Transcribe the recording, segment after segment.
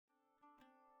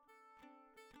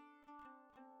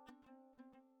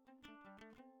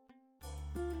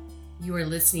You are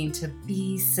listening to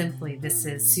Be Simply. This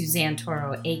is Suzanne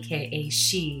Toro, aka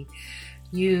She.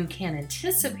 You can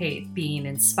anticipate being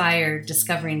inspired,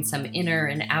 discovering some inner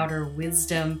and outer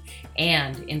wisdom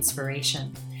and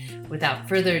inspiration. Without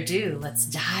further ado, let's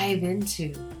dive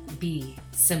into Be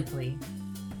Simply.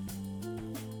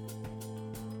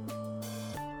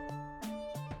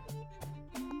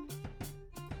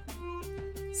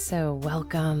 So,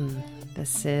 welcome.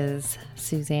 This is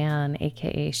Suzanne,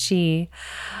 aka She.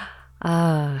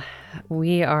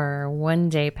 We are one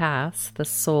day past the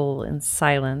soul in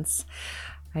silence.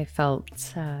 I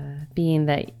felt, being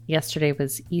that yesterday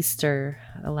was Easter,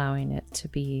 allowing it to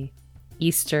be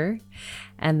Easter,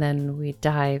 and then we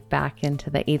dive back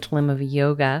into the 8th limb of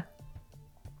yoga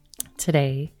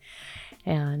today,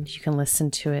 and you can listen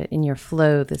to it in your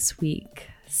flow this week.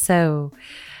 So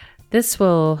this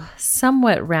will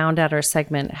somewhat round out our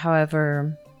segment.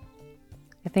 However,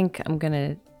 I think I'm going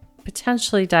to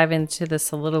potentially dive into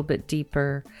this a little bit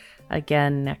deeper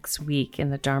again next week in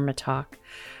the Dharma Talk,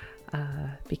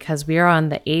 because we are on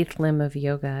the 8th limb of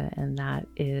yoga, and that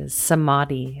is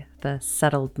samadhi, the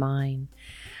settled mind.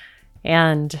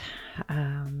 And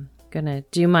I'm going to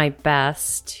do my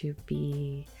best to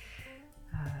be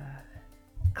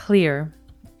clear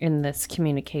in this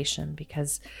communication,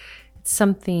 because it's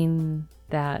something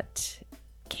that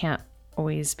can't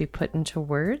always be put into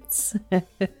words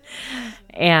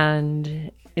and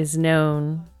is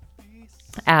known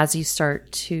as you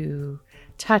start to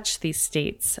touch these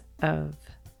states of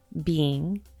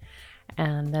being,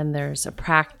 and then there's a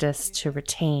practice to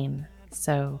retain.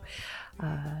 So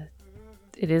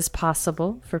it is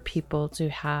possible for people to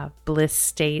have bliss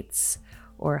states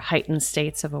or heightened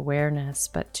states of awareness,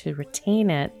 but to retain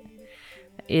it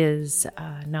is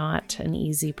not an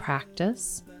easy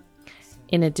practice.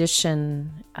 In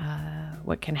addition,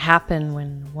 what can happen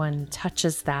when one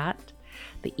touches that,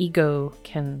 the ego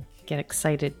can get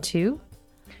excited too,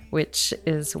 which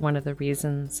is one of the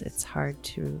reasons it's hard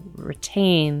to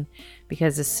retain,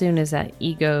 because as soon as that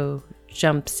ego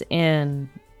jumps in,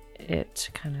 it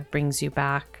kind of brings you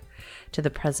back to the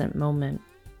present moment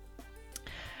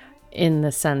in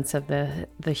the sense of the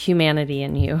humanity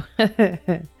in you.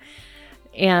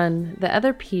 And the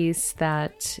other piece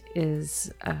that is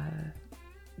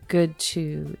good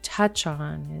to touch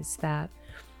on is that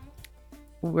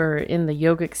we're in the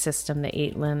yogic system, the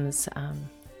 8 limbs,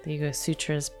 the Yoga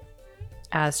Sutras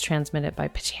as transmitted by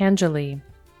Patanjali,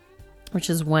 which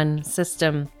is one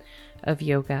system of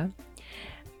yoga.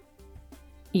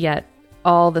 Yet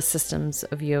all the systems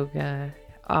of yoga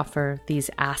offer these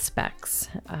aspects,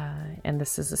 and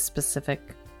this is a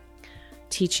specific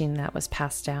teaching that was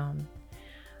passed down.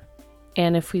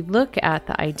 And if we look at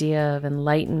the idea of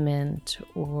enlightenment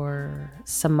or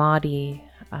samadhi,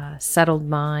 settled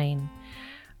mind,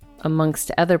 amongst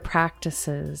other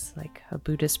practices like a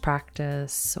Buddhist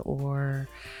practice or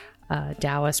a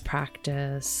Taoist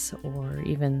practice, or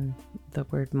even the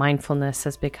word mindfulness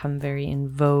has become very in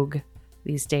vogue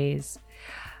these days,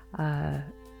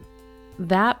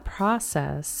 that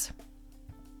process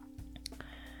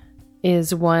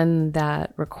is one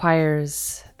that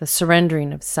requires the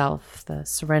surrendering of self, the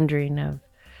surrendering of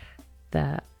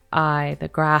the I, the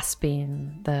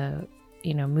grasping, the,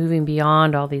 moving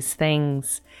beyond all these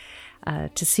things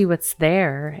to see what's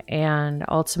there. And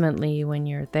ultimately, when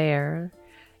you're there,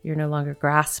 you're no longer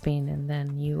grasping, and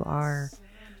then you are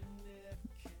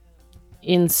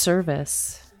in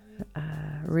service,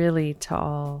 really, to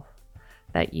all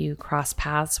that you cross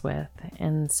paths with.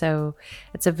 And so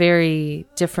it's a very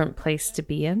different place to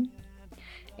be in.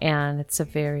 And it's a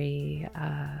very,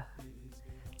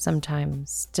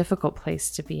 sometimes difficult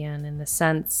place to be in the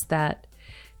sense that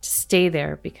to stay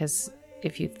there, because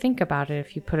if you think about it,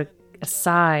 if you put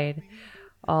aside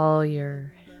all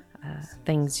your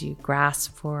things you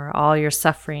grasp for, all your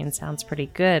suffering sounds pretty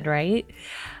good, right?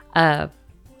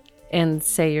 And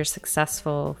say you're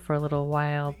successful for a little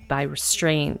while by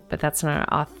restraint, but that's not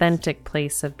an authentic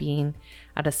place of being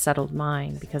at a settled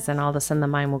mind, because then all of a sudden the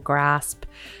mind will grasp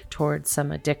towards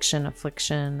some addiction,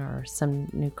 affliction, or some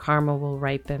new karma will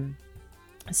ripen.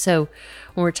 So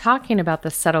when we're talking about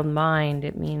the settled mind,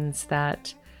 it means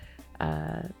that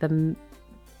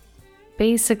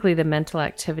basically the mental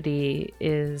activity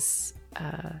is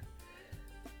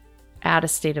at a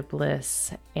state of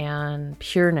bliss and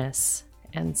pureness.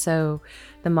 And so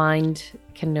the mind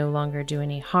can no longer do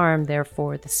any harm.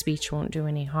 Therefore, the speech won't do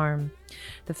any harm.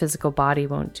 The physical body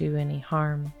won't do any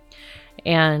harm.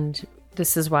 And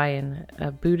this is why in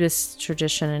a Buddhist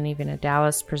tradition and even a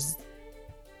Taoist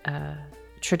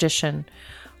tradition,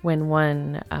 when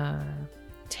one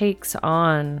takes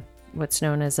on what's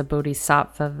known as a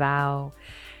bodhisattva vow,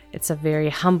 it's a very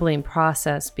humbling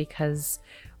process, because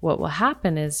what will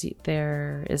happen is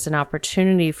there is an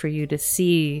opportunity for you to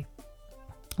see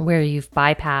where you've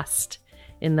bypassed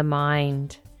in the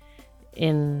mind,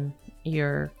 in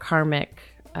your karmic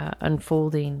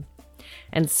unfolding.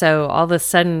 And so all of a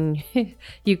sudden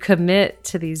you commit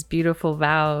to these beautiful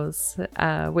vows,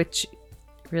 which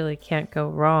really can't go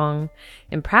wrong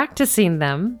in practicing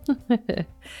them.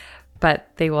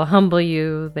 But they will humble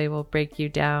you, they will break you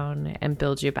down and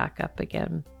build you back up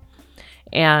again.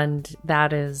 And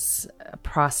that is a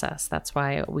process. That's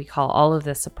why we call all of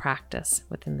this a practice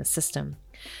within the system.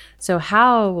 So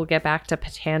how we'll get back to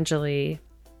Patanjali,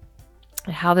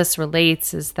 how this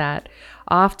relates is that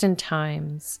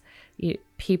oftentimes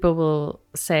people will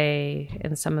say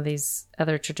in some of these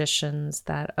other traditions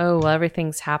that, oh, well,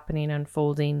 everything's happening,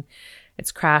 unfolding,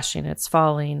 it's crashing, it's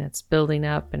falling, it's building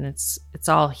up, and it's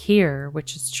all here,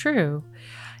 which is true.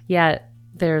 Yet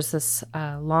there's this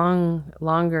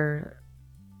longer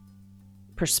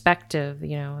perspective,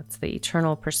 it's the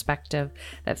eternal perspective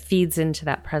that feeds into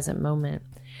that present moment.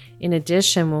 In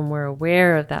addition, when we're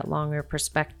aware of that longer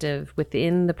perspective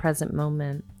within the present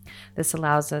moment, this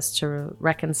allows us to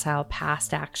reconcile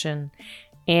past action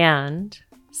and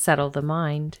settle the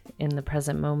mind in the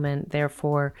present moment,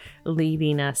 therefore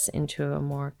leading us into a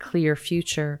more clear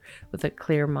future with a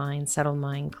clear mind, settled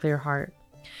mind, clear heart,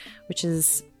 which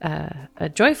is a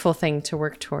joyful thing to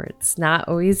work towards. Not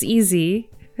always easy.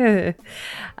 And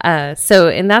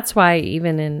that's why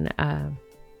even in a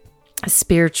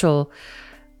spiritual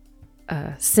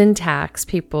syntax,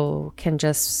 people can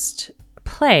just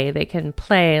play. They can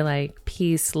play like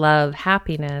peace, love,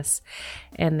 happiness,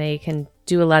 and they can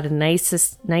do a lot of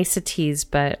niceties,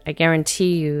 but I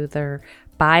guarantee you they're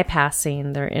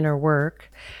bypassing their inner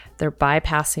work. They're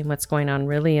bypassing what's going on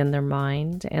really in their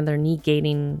mind, and they're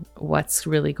negating what's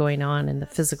really going on in the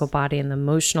physical body and the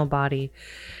emotional body.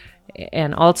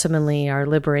 And ultimately, our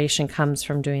liberation comes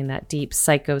from doing that deep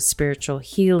psycho-spiritual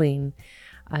healing,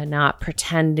 not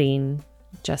pretending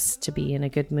just to be in a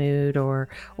good mood, or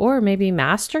maybe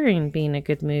mastering being a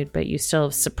good mood, but you still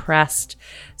have suppressed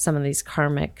some of these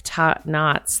karmic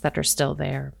knots that are still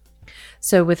there.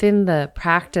 So within the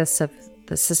practice of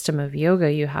the system of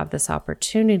yoga, you have this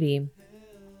opportunity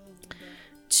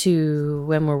to,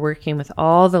 when we're working with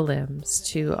all the limbs,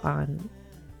 to on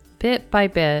bit by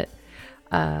bit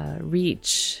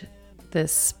reach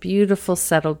this beautiful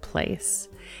settled place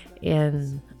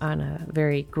on a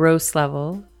very gross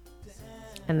level,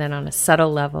 and then on a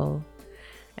subtle level,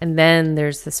 and then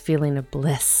there's this feeling of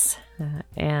bliss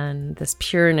and this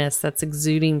pureness that's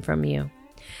exuding from you.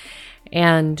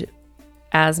 And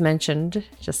as mentioned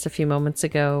just a few moments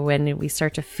ago, when we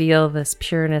start to feel this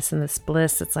pureness and this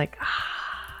bliss, it's like,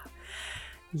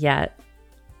 Yet,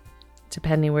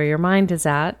 depending where your mind is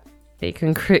at, it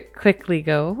can quickly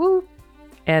go whoop,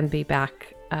 and be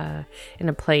back in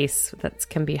a place that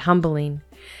can be humbling.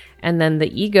 And then the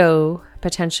ego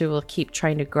potentially will keep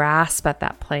trying to grasp at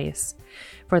that place,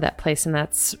 and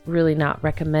that's really not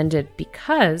recommended,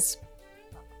 because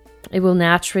it will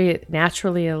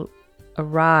naturally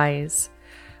arise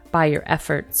by your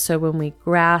efforts. So when we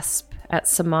grasp at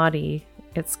samadhi,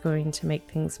 it's going to make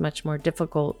things much more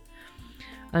difficult.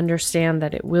 Understand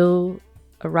that it will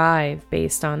arrive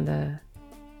based on the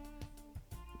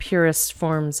purest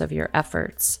forms of your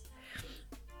efforts.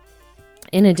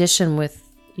 In addition, with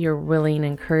your willing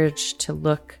and courage to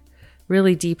look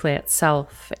really deeply at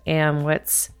self and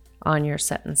what's on your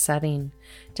set and setting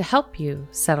to help you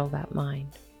settle that mind.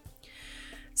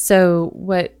 So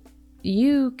what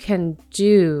you can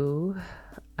do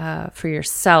for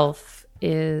yourself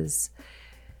is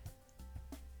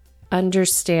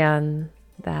understand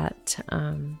that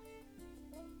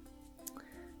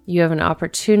you have an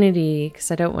opportunity,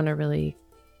 because I don't want to really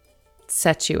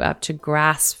set you up to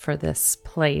grasp for this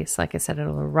place. Like I said,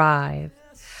 it'll arrive,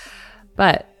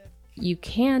 but you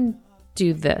can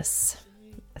do this.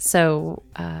 So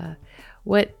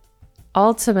what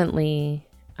ultimately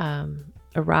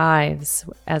arrives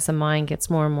as the mind gets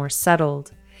more and more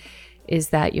settled is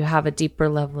that you have a deeper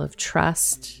level of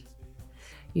trust.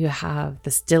 You have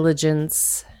this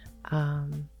diligence.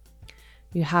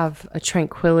 You have a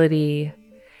tranquility,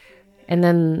 and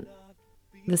then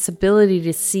this ability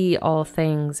to see all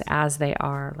things as they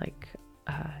are, like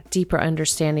a deeper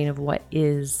understanding of what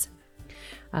is.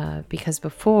 Because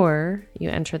before you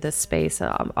enter this space,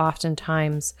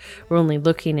 oftentimes we're only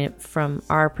looking at it from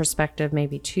our perspective,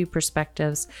 maybe two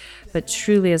perspectives. But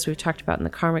truly, as we've talked about in the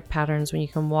karmic patterns, when you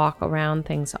can walk around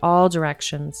things all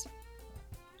directions,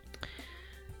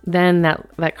 then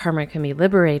that karma can be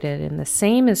liberated. And the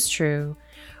same is true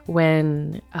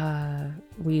when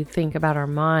we think about our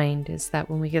mind is that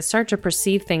when we start to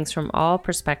perceive things from all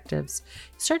perspectives,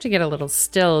 you start to get a little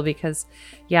still because,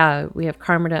 we have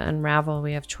karma to unravel.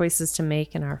 We have choices to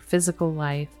make in our physical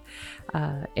life.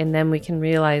 And then we can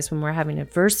realize when we're having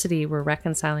adversity, we're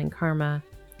reconciling karma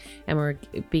and we're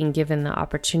being given the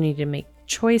opportunity to make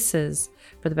choices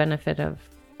for the benefit of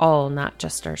all, not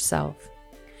just ourselves.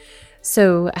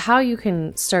 So how you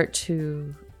can start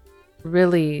to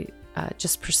really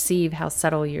just perceive how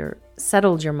settled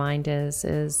your mind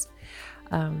is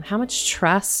how much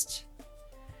trust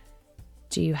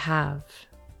do you have,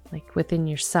 like within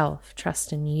yourself,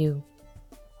 trust in you.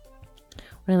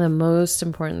 One of the most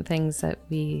important things that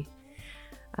we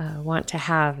want to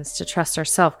have is to trust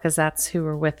ourselves, because that's who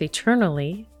we're with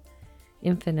eternally,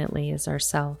 infinitely, is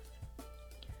ourself.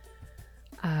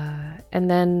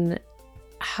 And then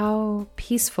how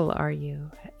peaceful are you?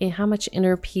 How much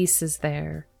inner peace is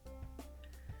there?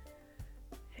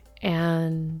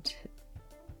 And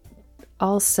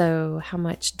also, how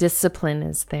much discipline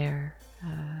is there?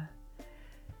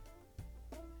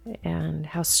 And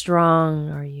how strong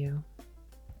are you?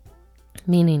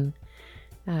 Meaning,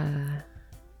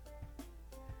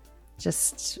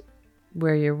 just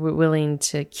where you're willing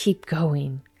to keep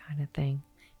going, kind of thing,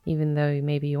 even though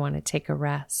maybe you want to take a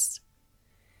rest.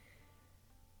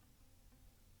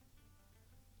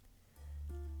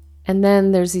 And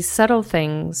then there's these subtle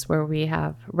things where we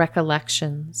have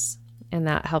recollections, and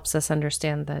that helps us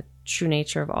understand the true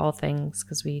nature of all things,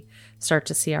 because we start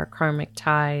to see our karmic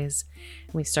ties,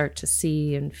 and we start to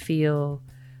see and feel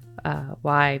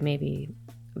why maybe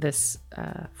this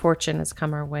fortune has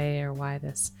come our way, or why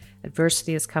this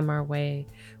adversity has come our way.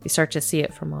 We start to see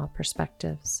it from all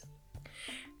perspectives.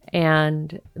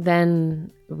 And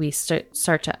then we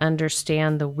start to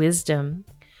understand the wisdom,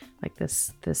 like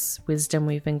this wisdom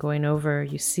we've been going over.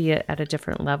 You see it at a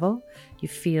different level, you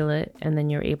feel it, and then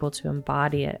you're able to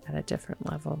embody it at a different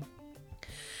level.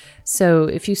 So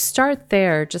if you start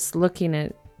there, just looking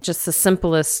at just the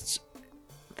simplest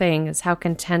thing is, how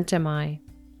content am I?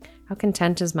 How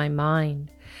content is my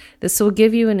mind? This will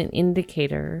give you an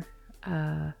indicator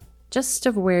just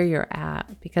of where you're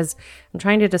at, because I'm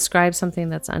trying to describe something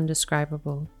that's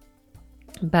undescribable.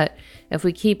 But if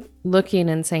we keep looking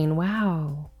and saying,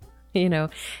 wow,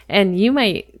 and you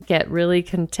might get really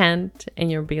content and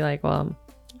you'll be like, well,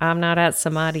 I'm not at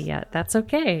samadhi yet. That's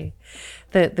okay.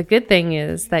 The good thing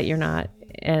is that you're not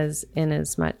as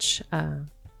much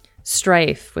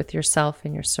strife with yourself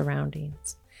and your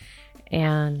surroundings.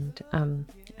 And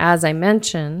as I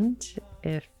mentioned,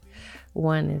 if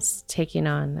one is taking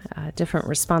on different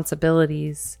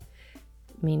responsibilities,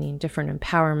 meaning different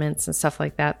empowerments and stuff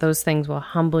like that, those things will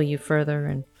humble you further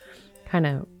and kind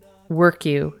of work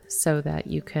you so that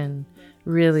you can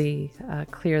really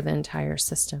clear the entire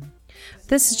system.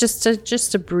 This is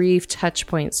just a brief touch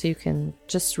point, so you can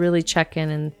just really check in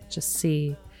and just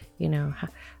see, I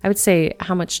would say,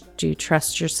 how much do you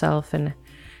trust yourself, and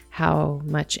how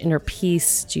much inner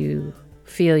peace do you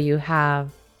feel you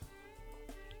have,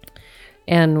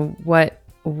 and what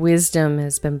wisdom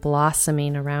has been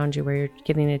blossoming around you, where you're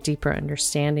getting a deeper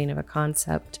understanding of a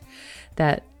concept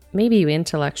that maybe you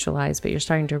intellectualize, but you're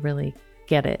starting to really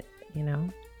get it,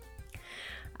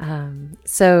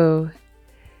 So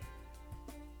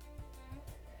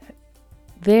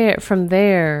from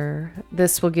there,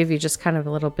 this will give you just kind of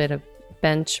a little bit of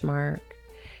benchmark.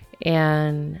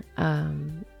 And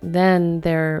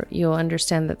then you'll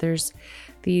understand that there's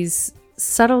these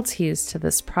subtleties to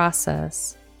this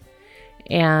process,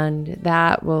 and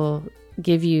that will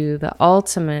give you the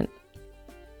ultimate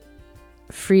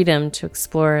freedom to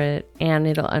explore it, and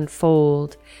it'll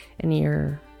unfold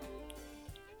in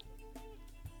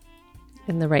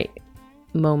the right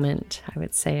moment, I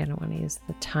would say. I don't want to use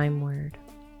the time word.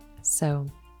 So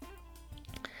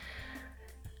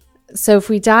if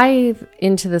we dive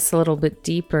into this a little bit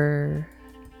deeper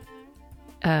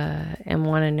and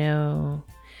want to know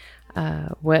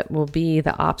what will be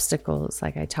the obstacles,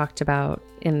 like I talked about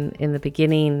in the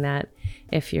beginning, that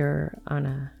if you're on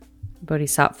a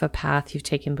bodhisattva path, you've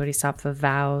taken bodhisattva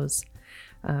vows,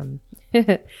 and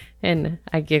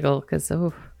I giggle because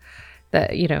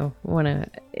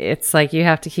it's like you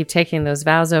have to keep taking those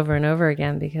vows over and over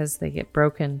again, because they get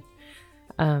broken.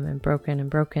 And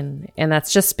broken. And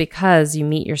that's just because you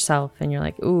meet yourself and you're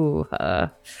like, ooh,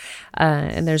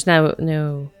 and there's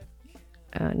nothing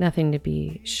to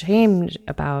be shamed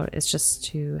about. It's just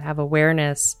to have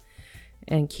awareness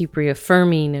and keep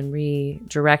reaffirming and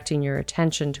redirecting your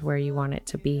attention to where you want it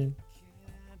to be.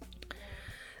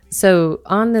 So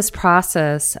on this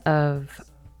process of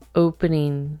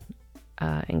opening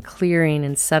and clearing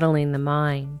and settling the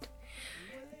mind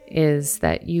is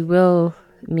that you will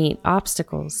meet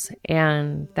obstacles,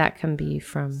 and that can be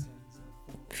from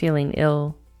feeling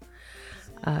ill,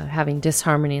 having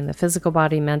disharmony in the physical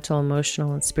body, mental,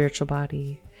 emotional, and spiritual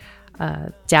body.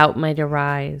 Doubt might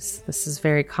arise. This is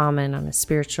very common on a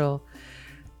spiritual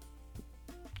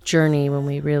journey when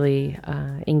we really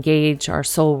engage our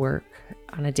soul work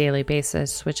on a daily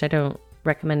basis, which I don't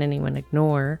recommend anyone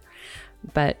ignore.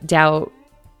 But doubt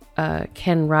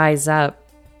can rise up,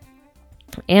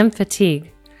 and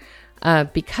fatigue,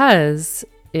 because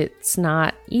it's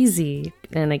not easy.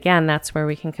 And again, that's where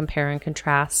we can compare and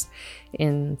contrast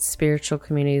in spiritual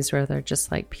communities where they're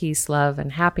just like peace, love,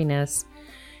 and happiness,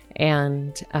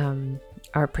 and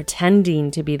are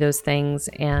pretending to be those things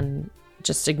and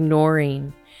just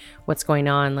ignoring what's going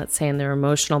on, let's say in their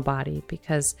emotional body,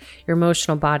 because your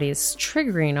emotional body is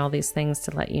triggering all these things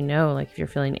to let you know, like if you're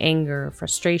feeling anger or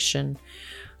frustration,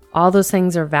 all those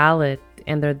things are valid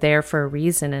and they're there for a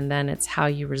reason. And then it's how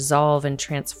you resolve and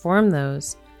transform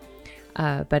those.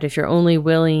 But if you're only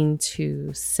willing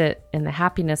to sit in the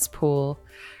happiness pool,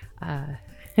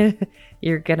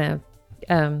 you're going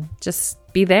to just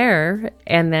be there.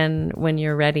 And then when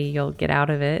you're ready, you'll get out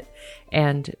of it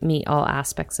and meet all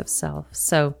aspects of self.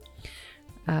 So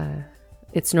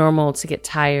it's normal to get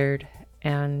tired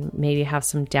and maybe have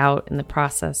some doubt in the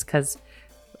process because,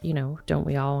 you know, don't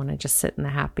we all want to just sit in the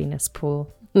happiness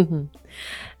pool?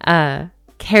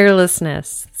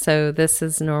 Carelessness. So this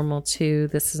is normal too.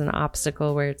 This is an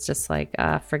obstacle where it's just like,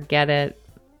 forget it.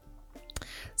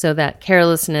 So that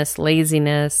carelessness,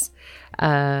 laziness,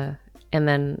 and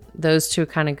then those two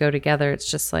kind of go together. It's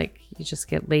just like you just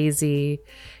get lazy.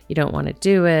 You don't want to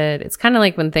do it. It's kind of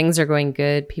like when things are going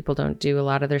good, people don't do a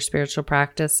lot of their spiritual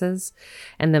practices.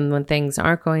 And then when things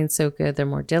aren't going so good, they're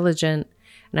more diligent.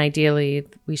 And ideally,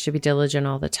 we should be diligent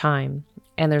all the time.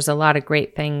 And there's a lot of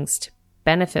great things to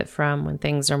benefit from when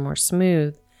things are more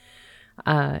smooth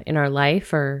in our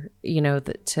life, or, you know,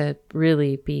 to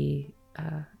really be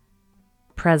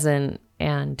present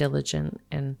and diligent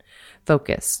and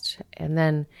focused. And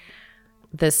then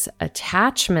this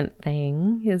attachment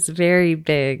thing is very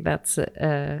big. That's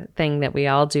a thing that we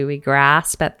all do. We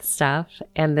grasp at the stuff,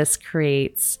 and this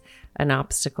creates an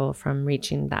obstacle from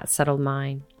reaching that settled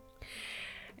mind.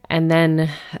 And then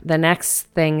the next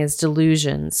thing is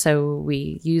delusion. So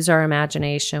we use our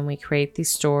imagination, we create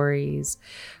these stories,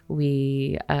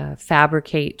 we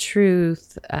fabricate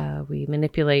truth, we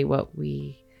manipulate what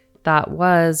we thought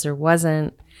was or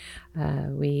wasn't.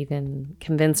 We even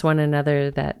convince one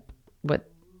another that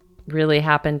what really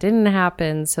happened didn't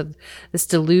happen. So this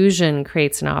delusion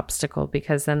creates an obstacle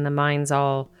because then the mind's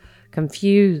all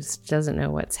confused, doesn't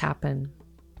know what's happened.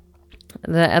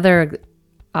 The other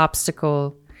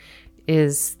obstacle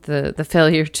is the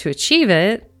failure to achieve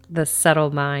it, the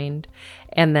settled mind,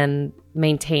 and then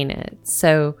maintain it.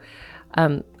 So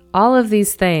all of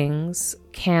these things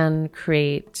can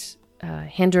create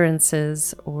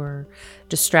hindrances or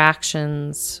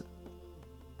distractions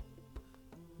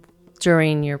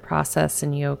during your process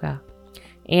in yoga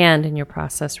and in your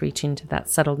process reaching to that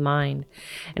settled mind.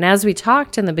 And as we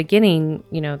talked in the beginning,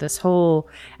 you know, this whole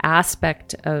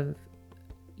aspect of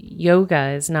yoga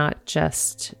is not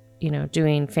just, you know,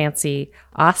 doing fancy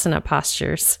asana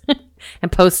postures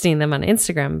and posting them on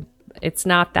Instagram. It's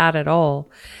not that at all.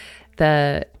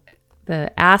 The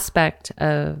aspect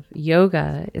of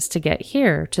yoga is to get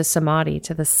here to samadhi,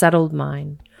 to the settled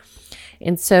mind.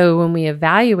 And so when we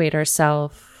evaluate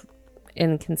ourselves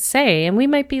and can say, and we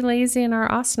might be lazy in our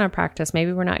asana practice,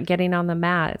 maybe we're not getting on the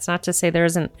mat. It's not to say there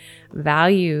isn't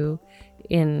value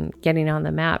in getting on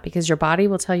the mat, because your body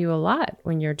will tell you a lot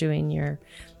when you're doing your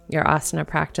asana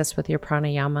practice with your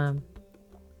pranayama.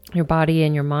 Your body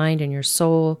and your mind and your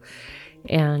soul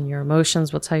and your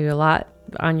emotions will tell you a lot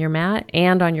on your mat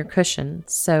and on your cushion.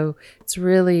 So it's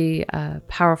really a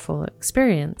powerful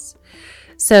experience.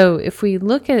 So if we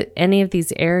look at any of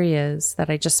these areas that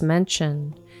I just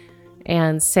mentioned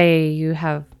and say you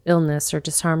have illness or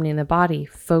disharmony in the body,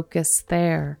 focus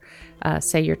there.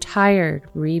 Say you're tired,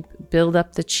 rebuild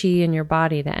up the chi in your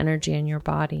body, the energy in your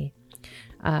body.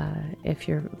 If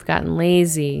you've gotten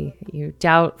lazy, you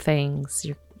doubt things,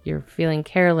 you're feeling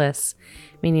careless,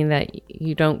 meaning that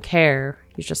you don't care.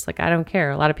 You're just like, I don't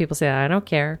care. A lot of people say, I don't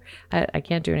care. I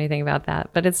can't do anything about that.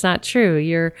 But it's not true.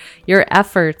 Your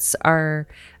efforts are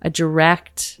a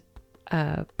direct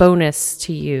bonus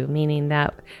to you, meaning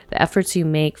that the efforts you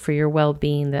make for your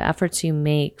well-being, the efforts you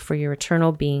make for your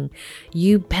eternal being,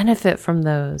 you benefit from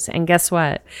those. And guess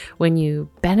what? When you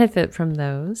benefit from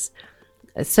those,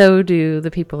 so do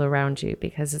the people around you,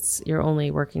 because you're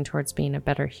only working towards being a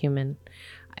better human.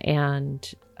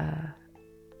 and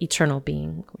eternal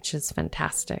being, which is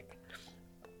fantastic.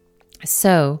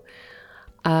 So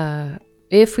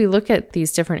if we look at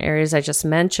these different areas I just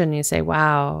mentioned, you say,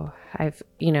 wow, I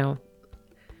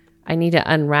need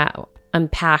to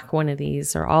unpack one of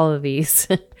these or all of these.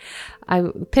 I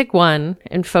pick one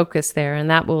and focus there, and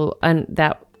that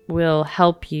will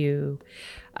help you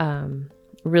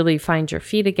really find your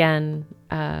feet again,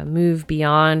 move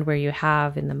beyond where you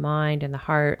have in the mind and the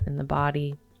heart and the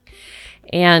body.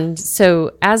 And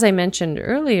so, as I mentioned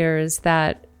earlier, is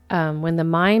that when the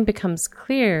mind becomes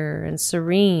clear and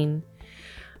serene,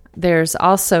 there's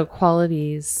also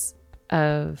qualities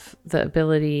of the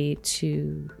ability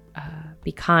to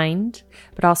be kind,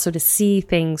 but also to see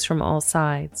things from all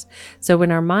sides. So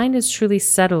when our mind is truly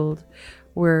settled,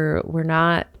 we're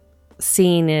not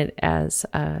seeing it as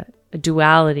a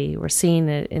duality. We're seeing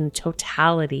it in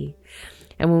totality.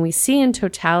 And when we see in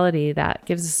totality, that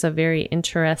gives us a very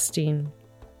interesting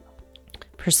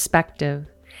perspective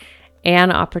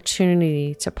and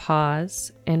opportunity to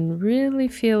pause and really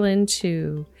feel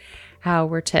into how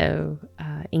we're to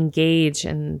engage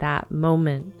in that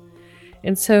moment.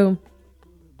 And so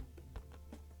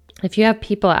if you have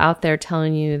people out there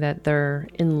telling you that they're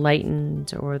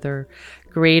enlightened or they're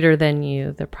greater than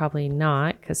you, they're probably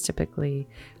not, because typically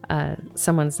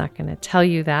someone's not going to tell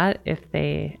you that if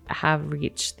they have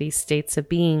reached these states of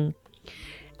being.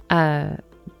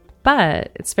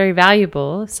 But it's very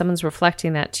valuable if someone's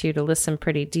reflecting that to you to listen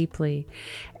pretty deeply.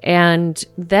 And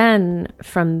then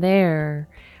from there,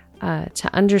 to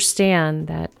understand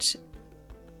that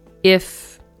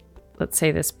if, let's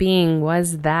say, this being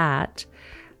was that,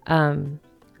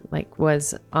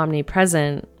 was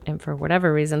omnipresent, and for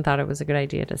whatever reason thought it was a good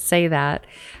idea to say that,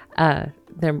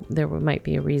 there might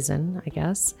be a reason, I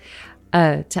guess.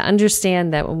 To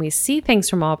understand that when we see things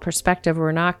from all perspective,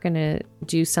 we're not going to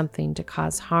do something to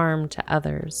cause harm to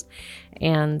others.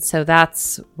 And so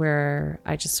that's where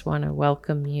I just want to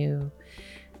welcome you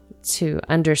to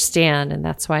understand. And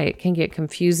that's why it can get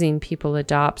confusing. People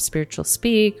adopt spiritual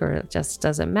speak, or it just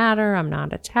doesn't matter, I'm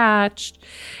not attached.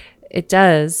 It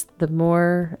does. The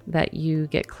more that you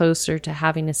get closer to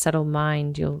having a settled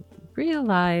mind, you'll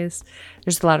realize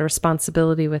there's a lot of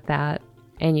responsibility with that.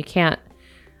 And you can't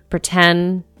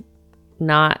pretend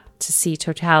not to see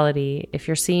totality. If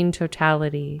you're seeing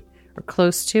totality or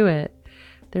close to it,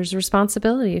 there's a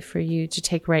responsibility for you to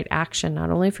take right action, not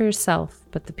only for yourself,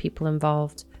 but the people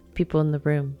involved, people in the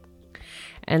room.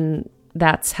 And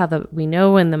that's how we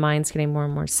know when the mind's getting more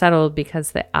and more settled,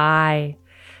 because the I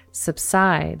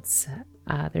subsides.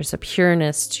 There's a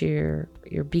pureness to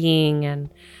your being, and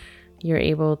you're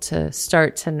able to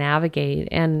start to navigate.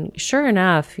 And sure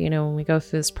enough, when we go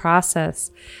through this process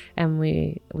and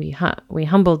we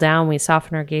humble down, we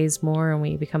soften our gaze more, and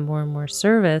we become more and more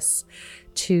service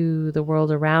to the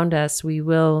world around us, we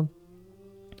will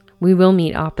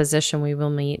meet opposition. We will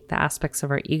meet the aspects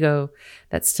of our ego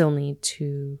that still need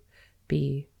to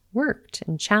be worked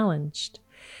and challenged.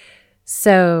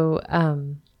 So,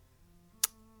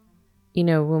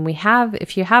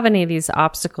 if you have any of these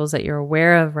obstacles that you're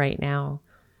aware of right now,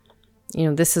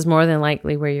 this is more than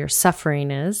likely where your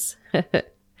suffering is.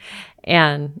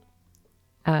 And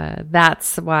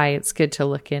that's why it's good to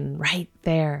look in right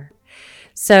there.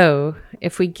 So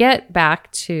if we get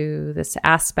back to this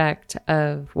aspect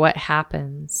of what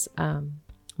happens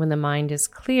when the mind is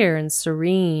clear and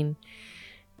serene,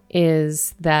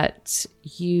 is that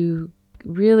you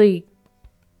really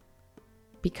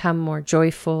become more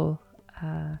joyful.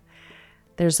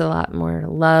 There's a lot more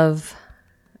love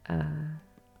and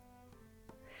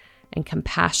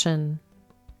compassion,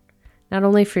 not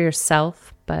only for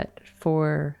yourself, but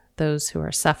for those who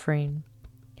are suffering.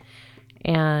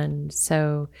 And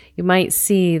so you might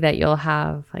see that you'll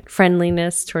have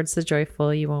friendliness towards the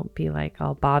joyful. You won't be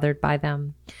all bothered by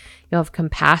them. You'll have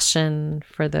compassion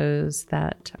for those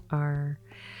that are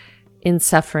in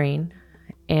suffering,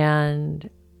 and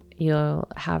you'll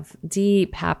have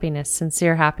deep happiness,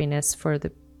 sincere happiness for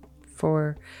the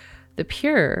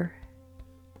pure.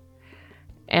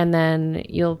 And then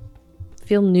you'll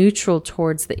feel neutral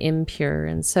towards the impure.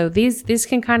 And so these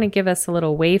can kind of give us a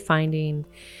little wayfinding,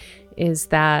 is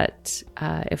that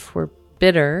if we're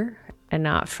bitter and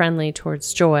not friendly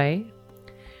towards joy,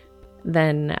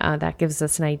 then that gives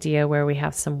us an idea where we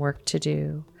have some work to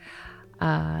do.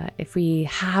 If we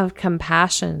have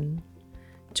compassion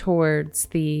towards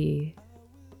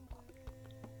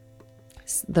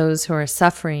those who are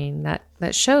suffering,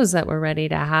 that shows that we're ready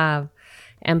to have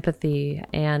empathy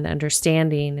and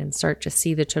understanding and start to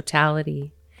see the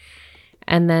totality.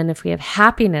 And then if we have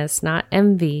happiness, not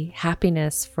envy,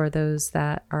 happiness for those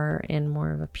that are in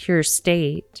more of a pure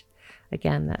state,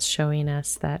 again, that's showing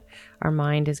us that our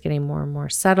mind is getting more and more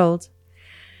settled.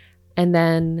 And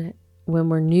then when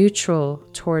we're neutral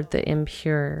toward the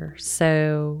impure,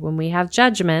 so when we have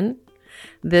judgment,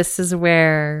 this is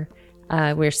where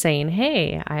we're saying,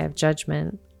 hey, I have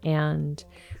judgment. And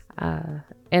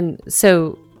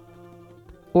so,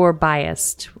 or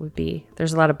biased would be,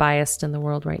 there's a lot of bias in the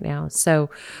world right now. So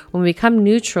when we become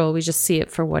neutral, we just see it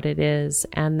for what it is.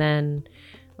 And then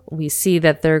we see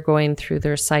that they're going through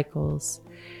their cycles.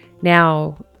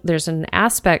 Now, there's an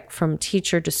aspect from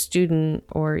teacher to student,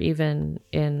 or even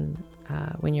in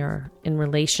when you're in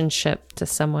relationship to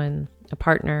someone, a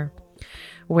partner,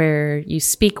 where you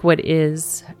speak what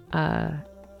is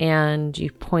and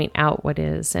you point out what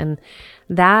is. And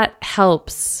that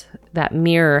helps, that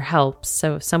mirror helps.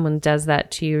 So if someone does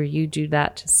that to you, or you do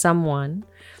that to someone,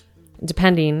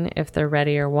 depending if they're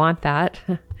ready or want that,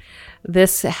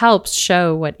 this helps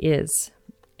show what is.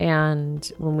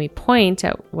 And when we point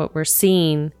at what we're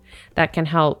seeing, that can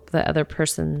help the other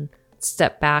person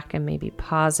step back and maybe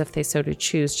pause if they so to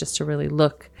choose, just to really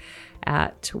look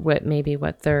at what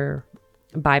they're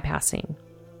bypassing.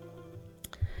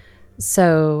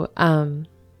 So,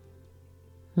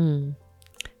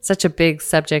 such a big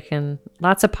subject and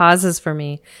lots of pauses for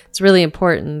me. It's really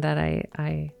important that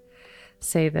I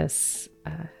say this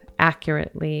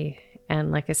accurately.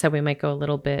 And like I said, we might go a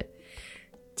little bit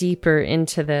deeper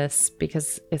into this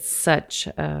because it's such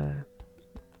a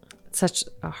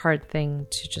hard thing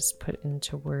to just put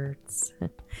into words.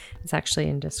 It's actually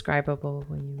indescribable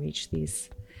when you reach these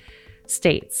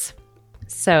states.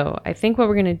 So I think what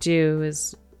we're going to do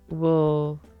is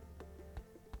we're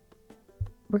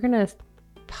going to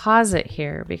pause it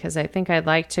here, because I think I'd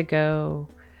like to go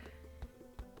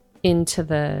into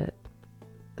the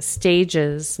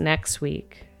stages next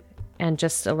week and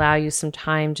just allow you some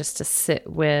time just to sit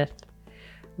with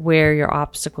where your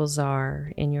obstacles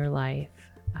are in your life,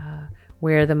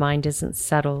 where the mind isn't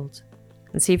settled,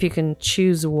 and see if you can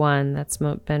choose one that's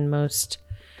been most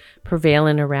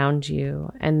prevalent around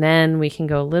you. And then we can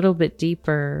go a little bit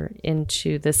deeper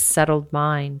into this settled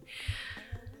mind.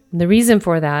 And the reason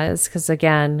for that is because,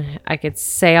 again, I could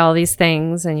say all these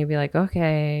things and you'd be like,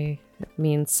 okay, it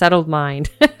means settled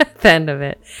mind at the end of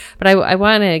it. But I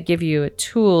want to give you a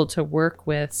tool to work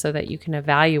with so that you can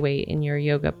evaluate in your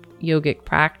yogic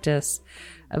practice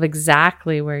of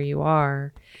exactly where you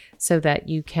are, so that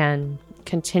you can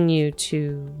continue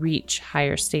to reach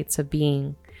higher states of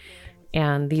being.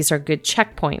 And these are good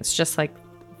checkpoints, just like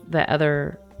the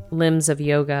other limbs of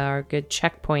yoga are good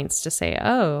checkpoints to say,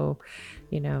 oh,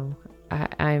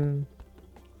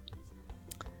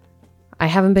 I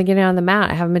haven't been getting on the mat.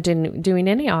 I haven't been doing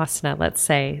any asana, let's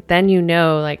say. Then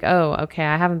like, oh, okay,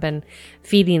 I haven't been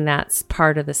feeding that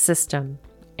part of the system.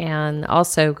 And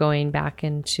also going back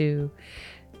into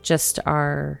just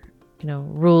our,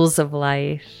 rules of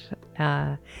life,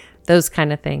 those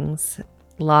kind of things,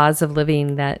 laws of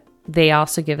living, that they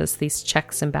also give us these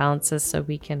checks and balances so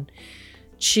we can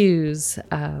choose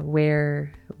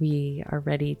where we are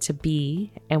ready to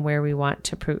be and where we want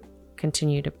to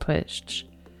continue to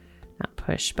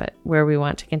but where we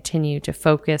want to continue to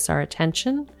focus our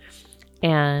attention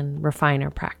and refine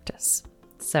our practice.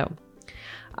 So,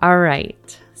 all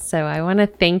right. So I want to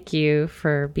thank you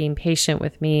for being patient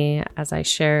with me as I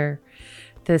share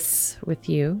this with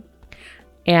you.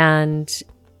 And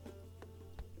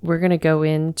we're going to go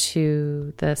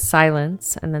into the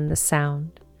silence and then the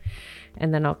sound.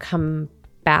 And then I'll come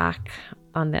back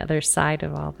on the other side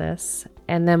of all this.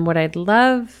 And then what I'd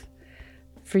love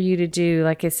for you to do,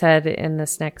 like I said, in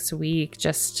this next week,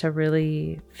 just to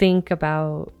really think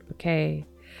about, okay,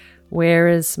 where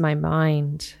is my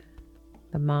mind,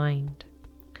 the mind,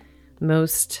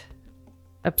 most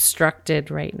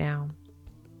obstructed right now?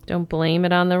 Don't blame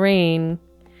it on the rain.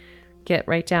 Get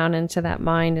right down into that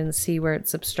mind and see where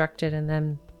it's obstructed, and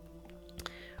then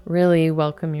really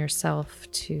welcome yourself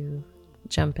to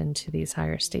jump into these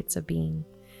higher states of being,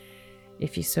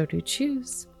 if you so do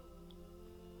choose.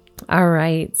 All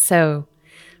right, so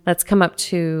let's come up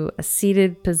to a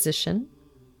seated position.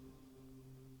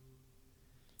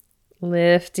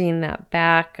 Lifting that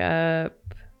back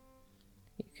up.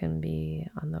 You can be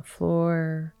on the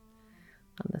floor,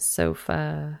 on the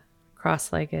sofa,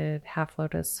 cross-legged, half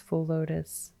lotus, full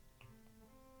lotus.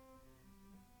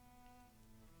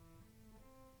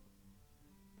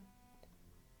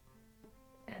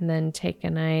 And then take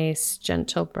a nice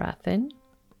gentle breath in.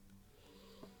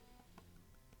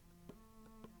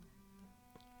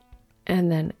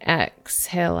 And then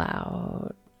exhale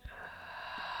out.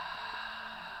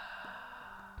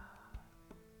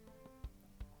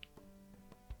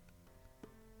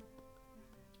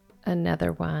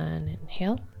 another one.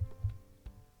 Inhale.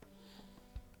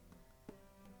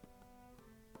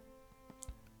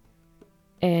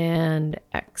 And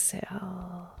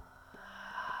exhale.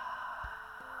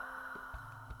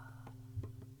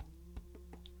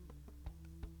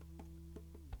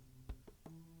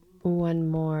 One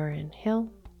more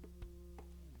inhale.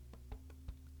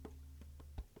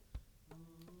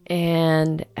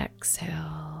 And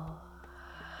exhale.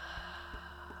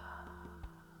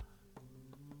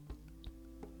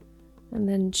 And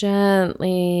then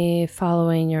gently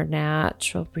following your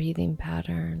natural breathing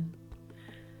pattern,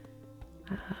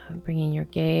 bringing your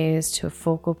gaze to a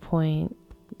focal point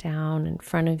down in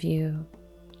front of you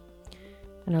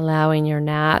and allowing your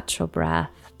natural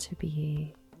breath to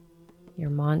be your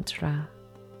mantra.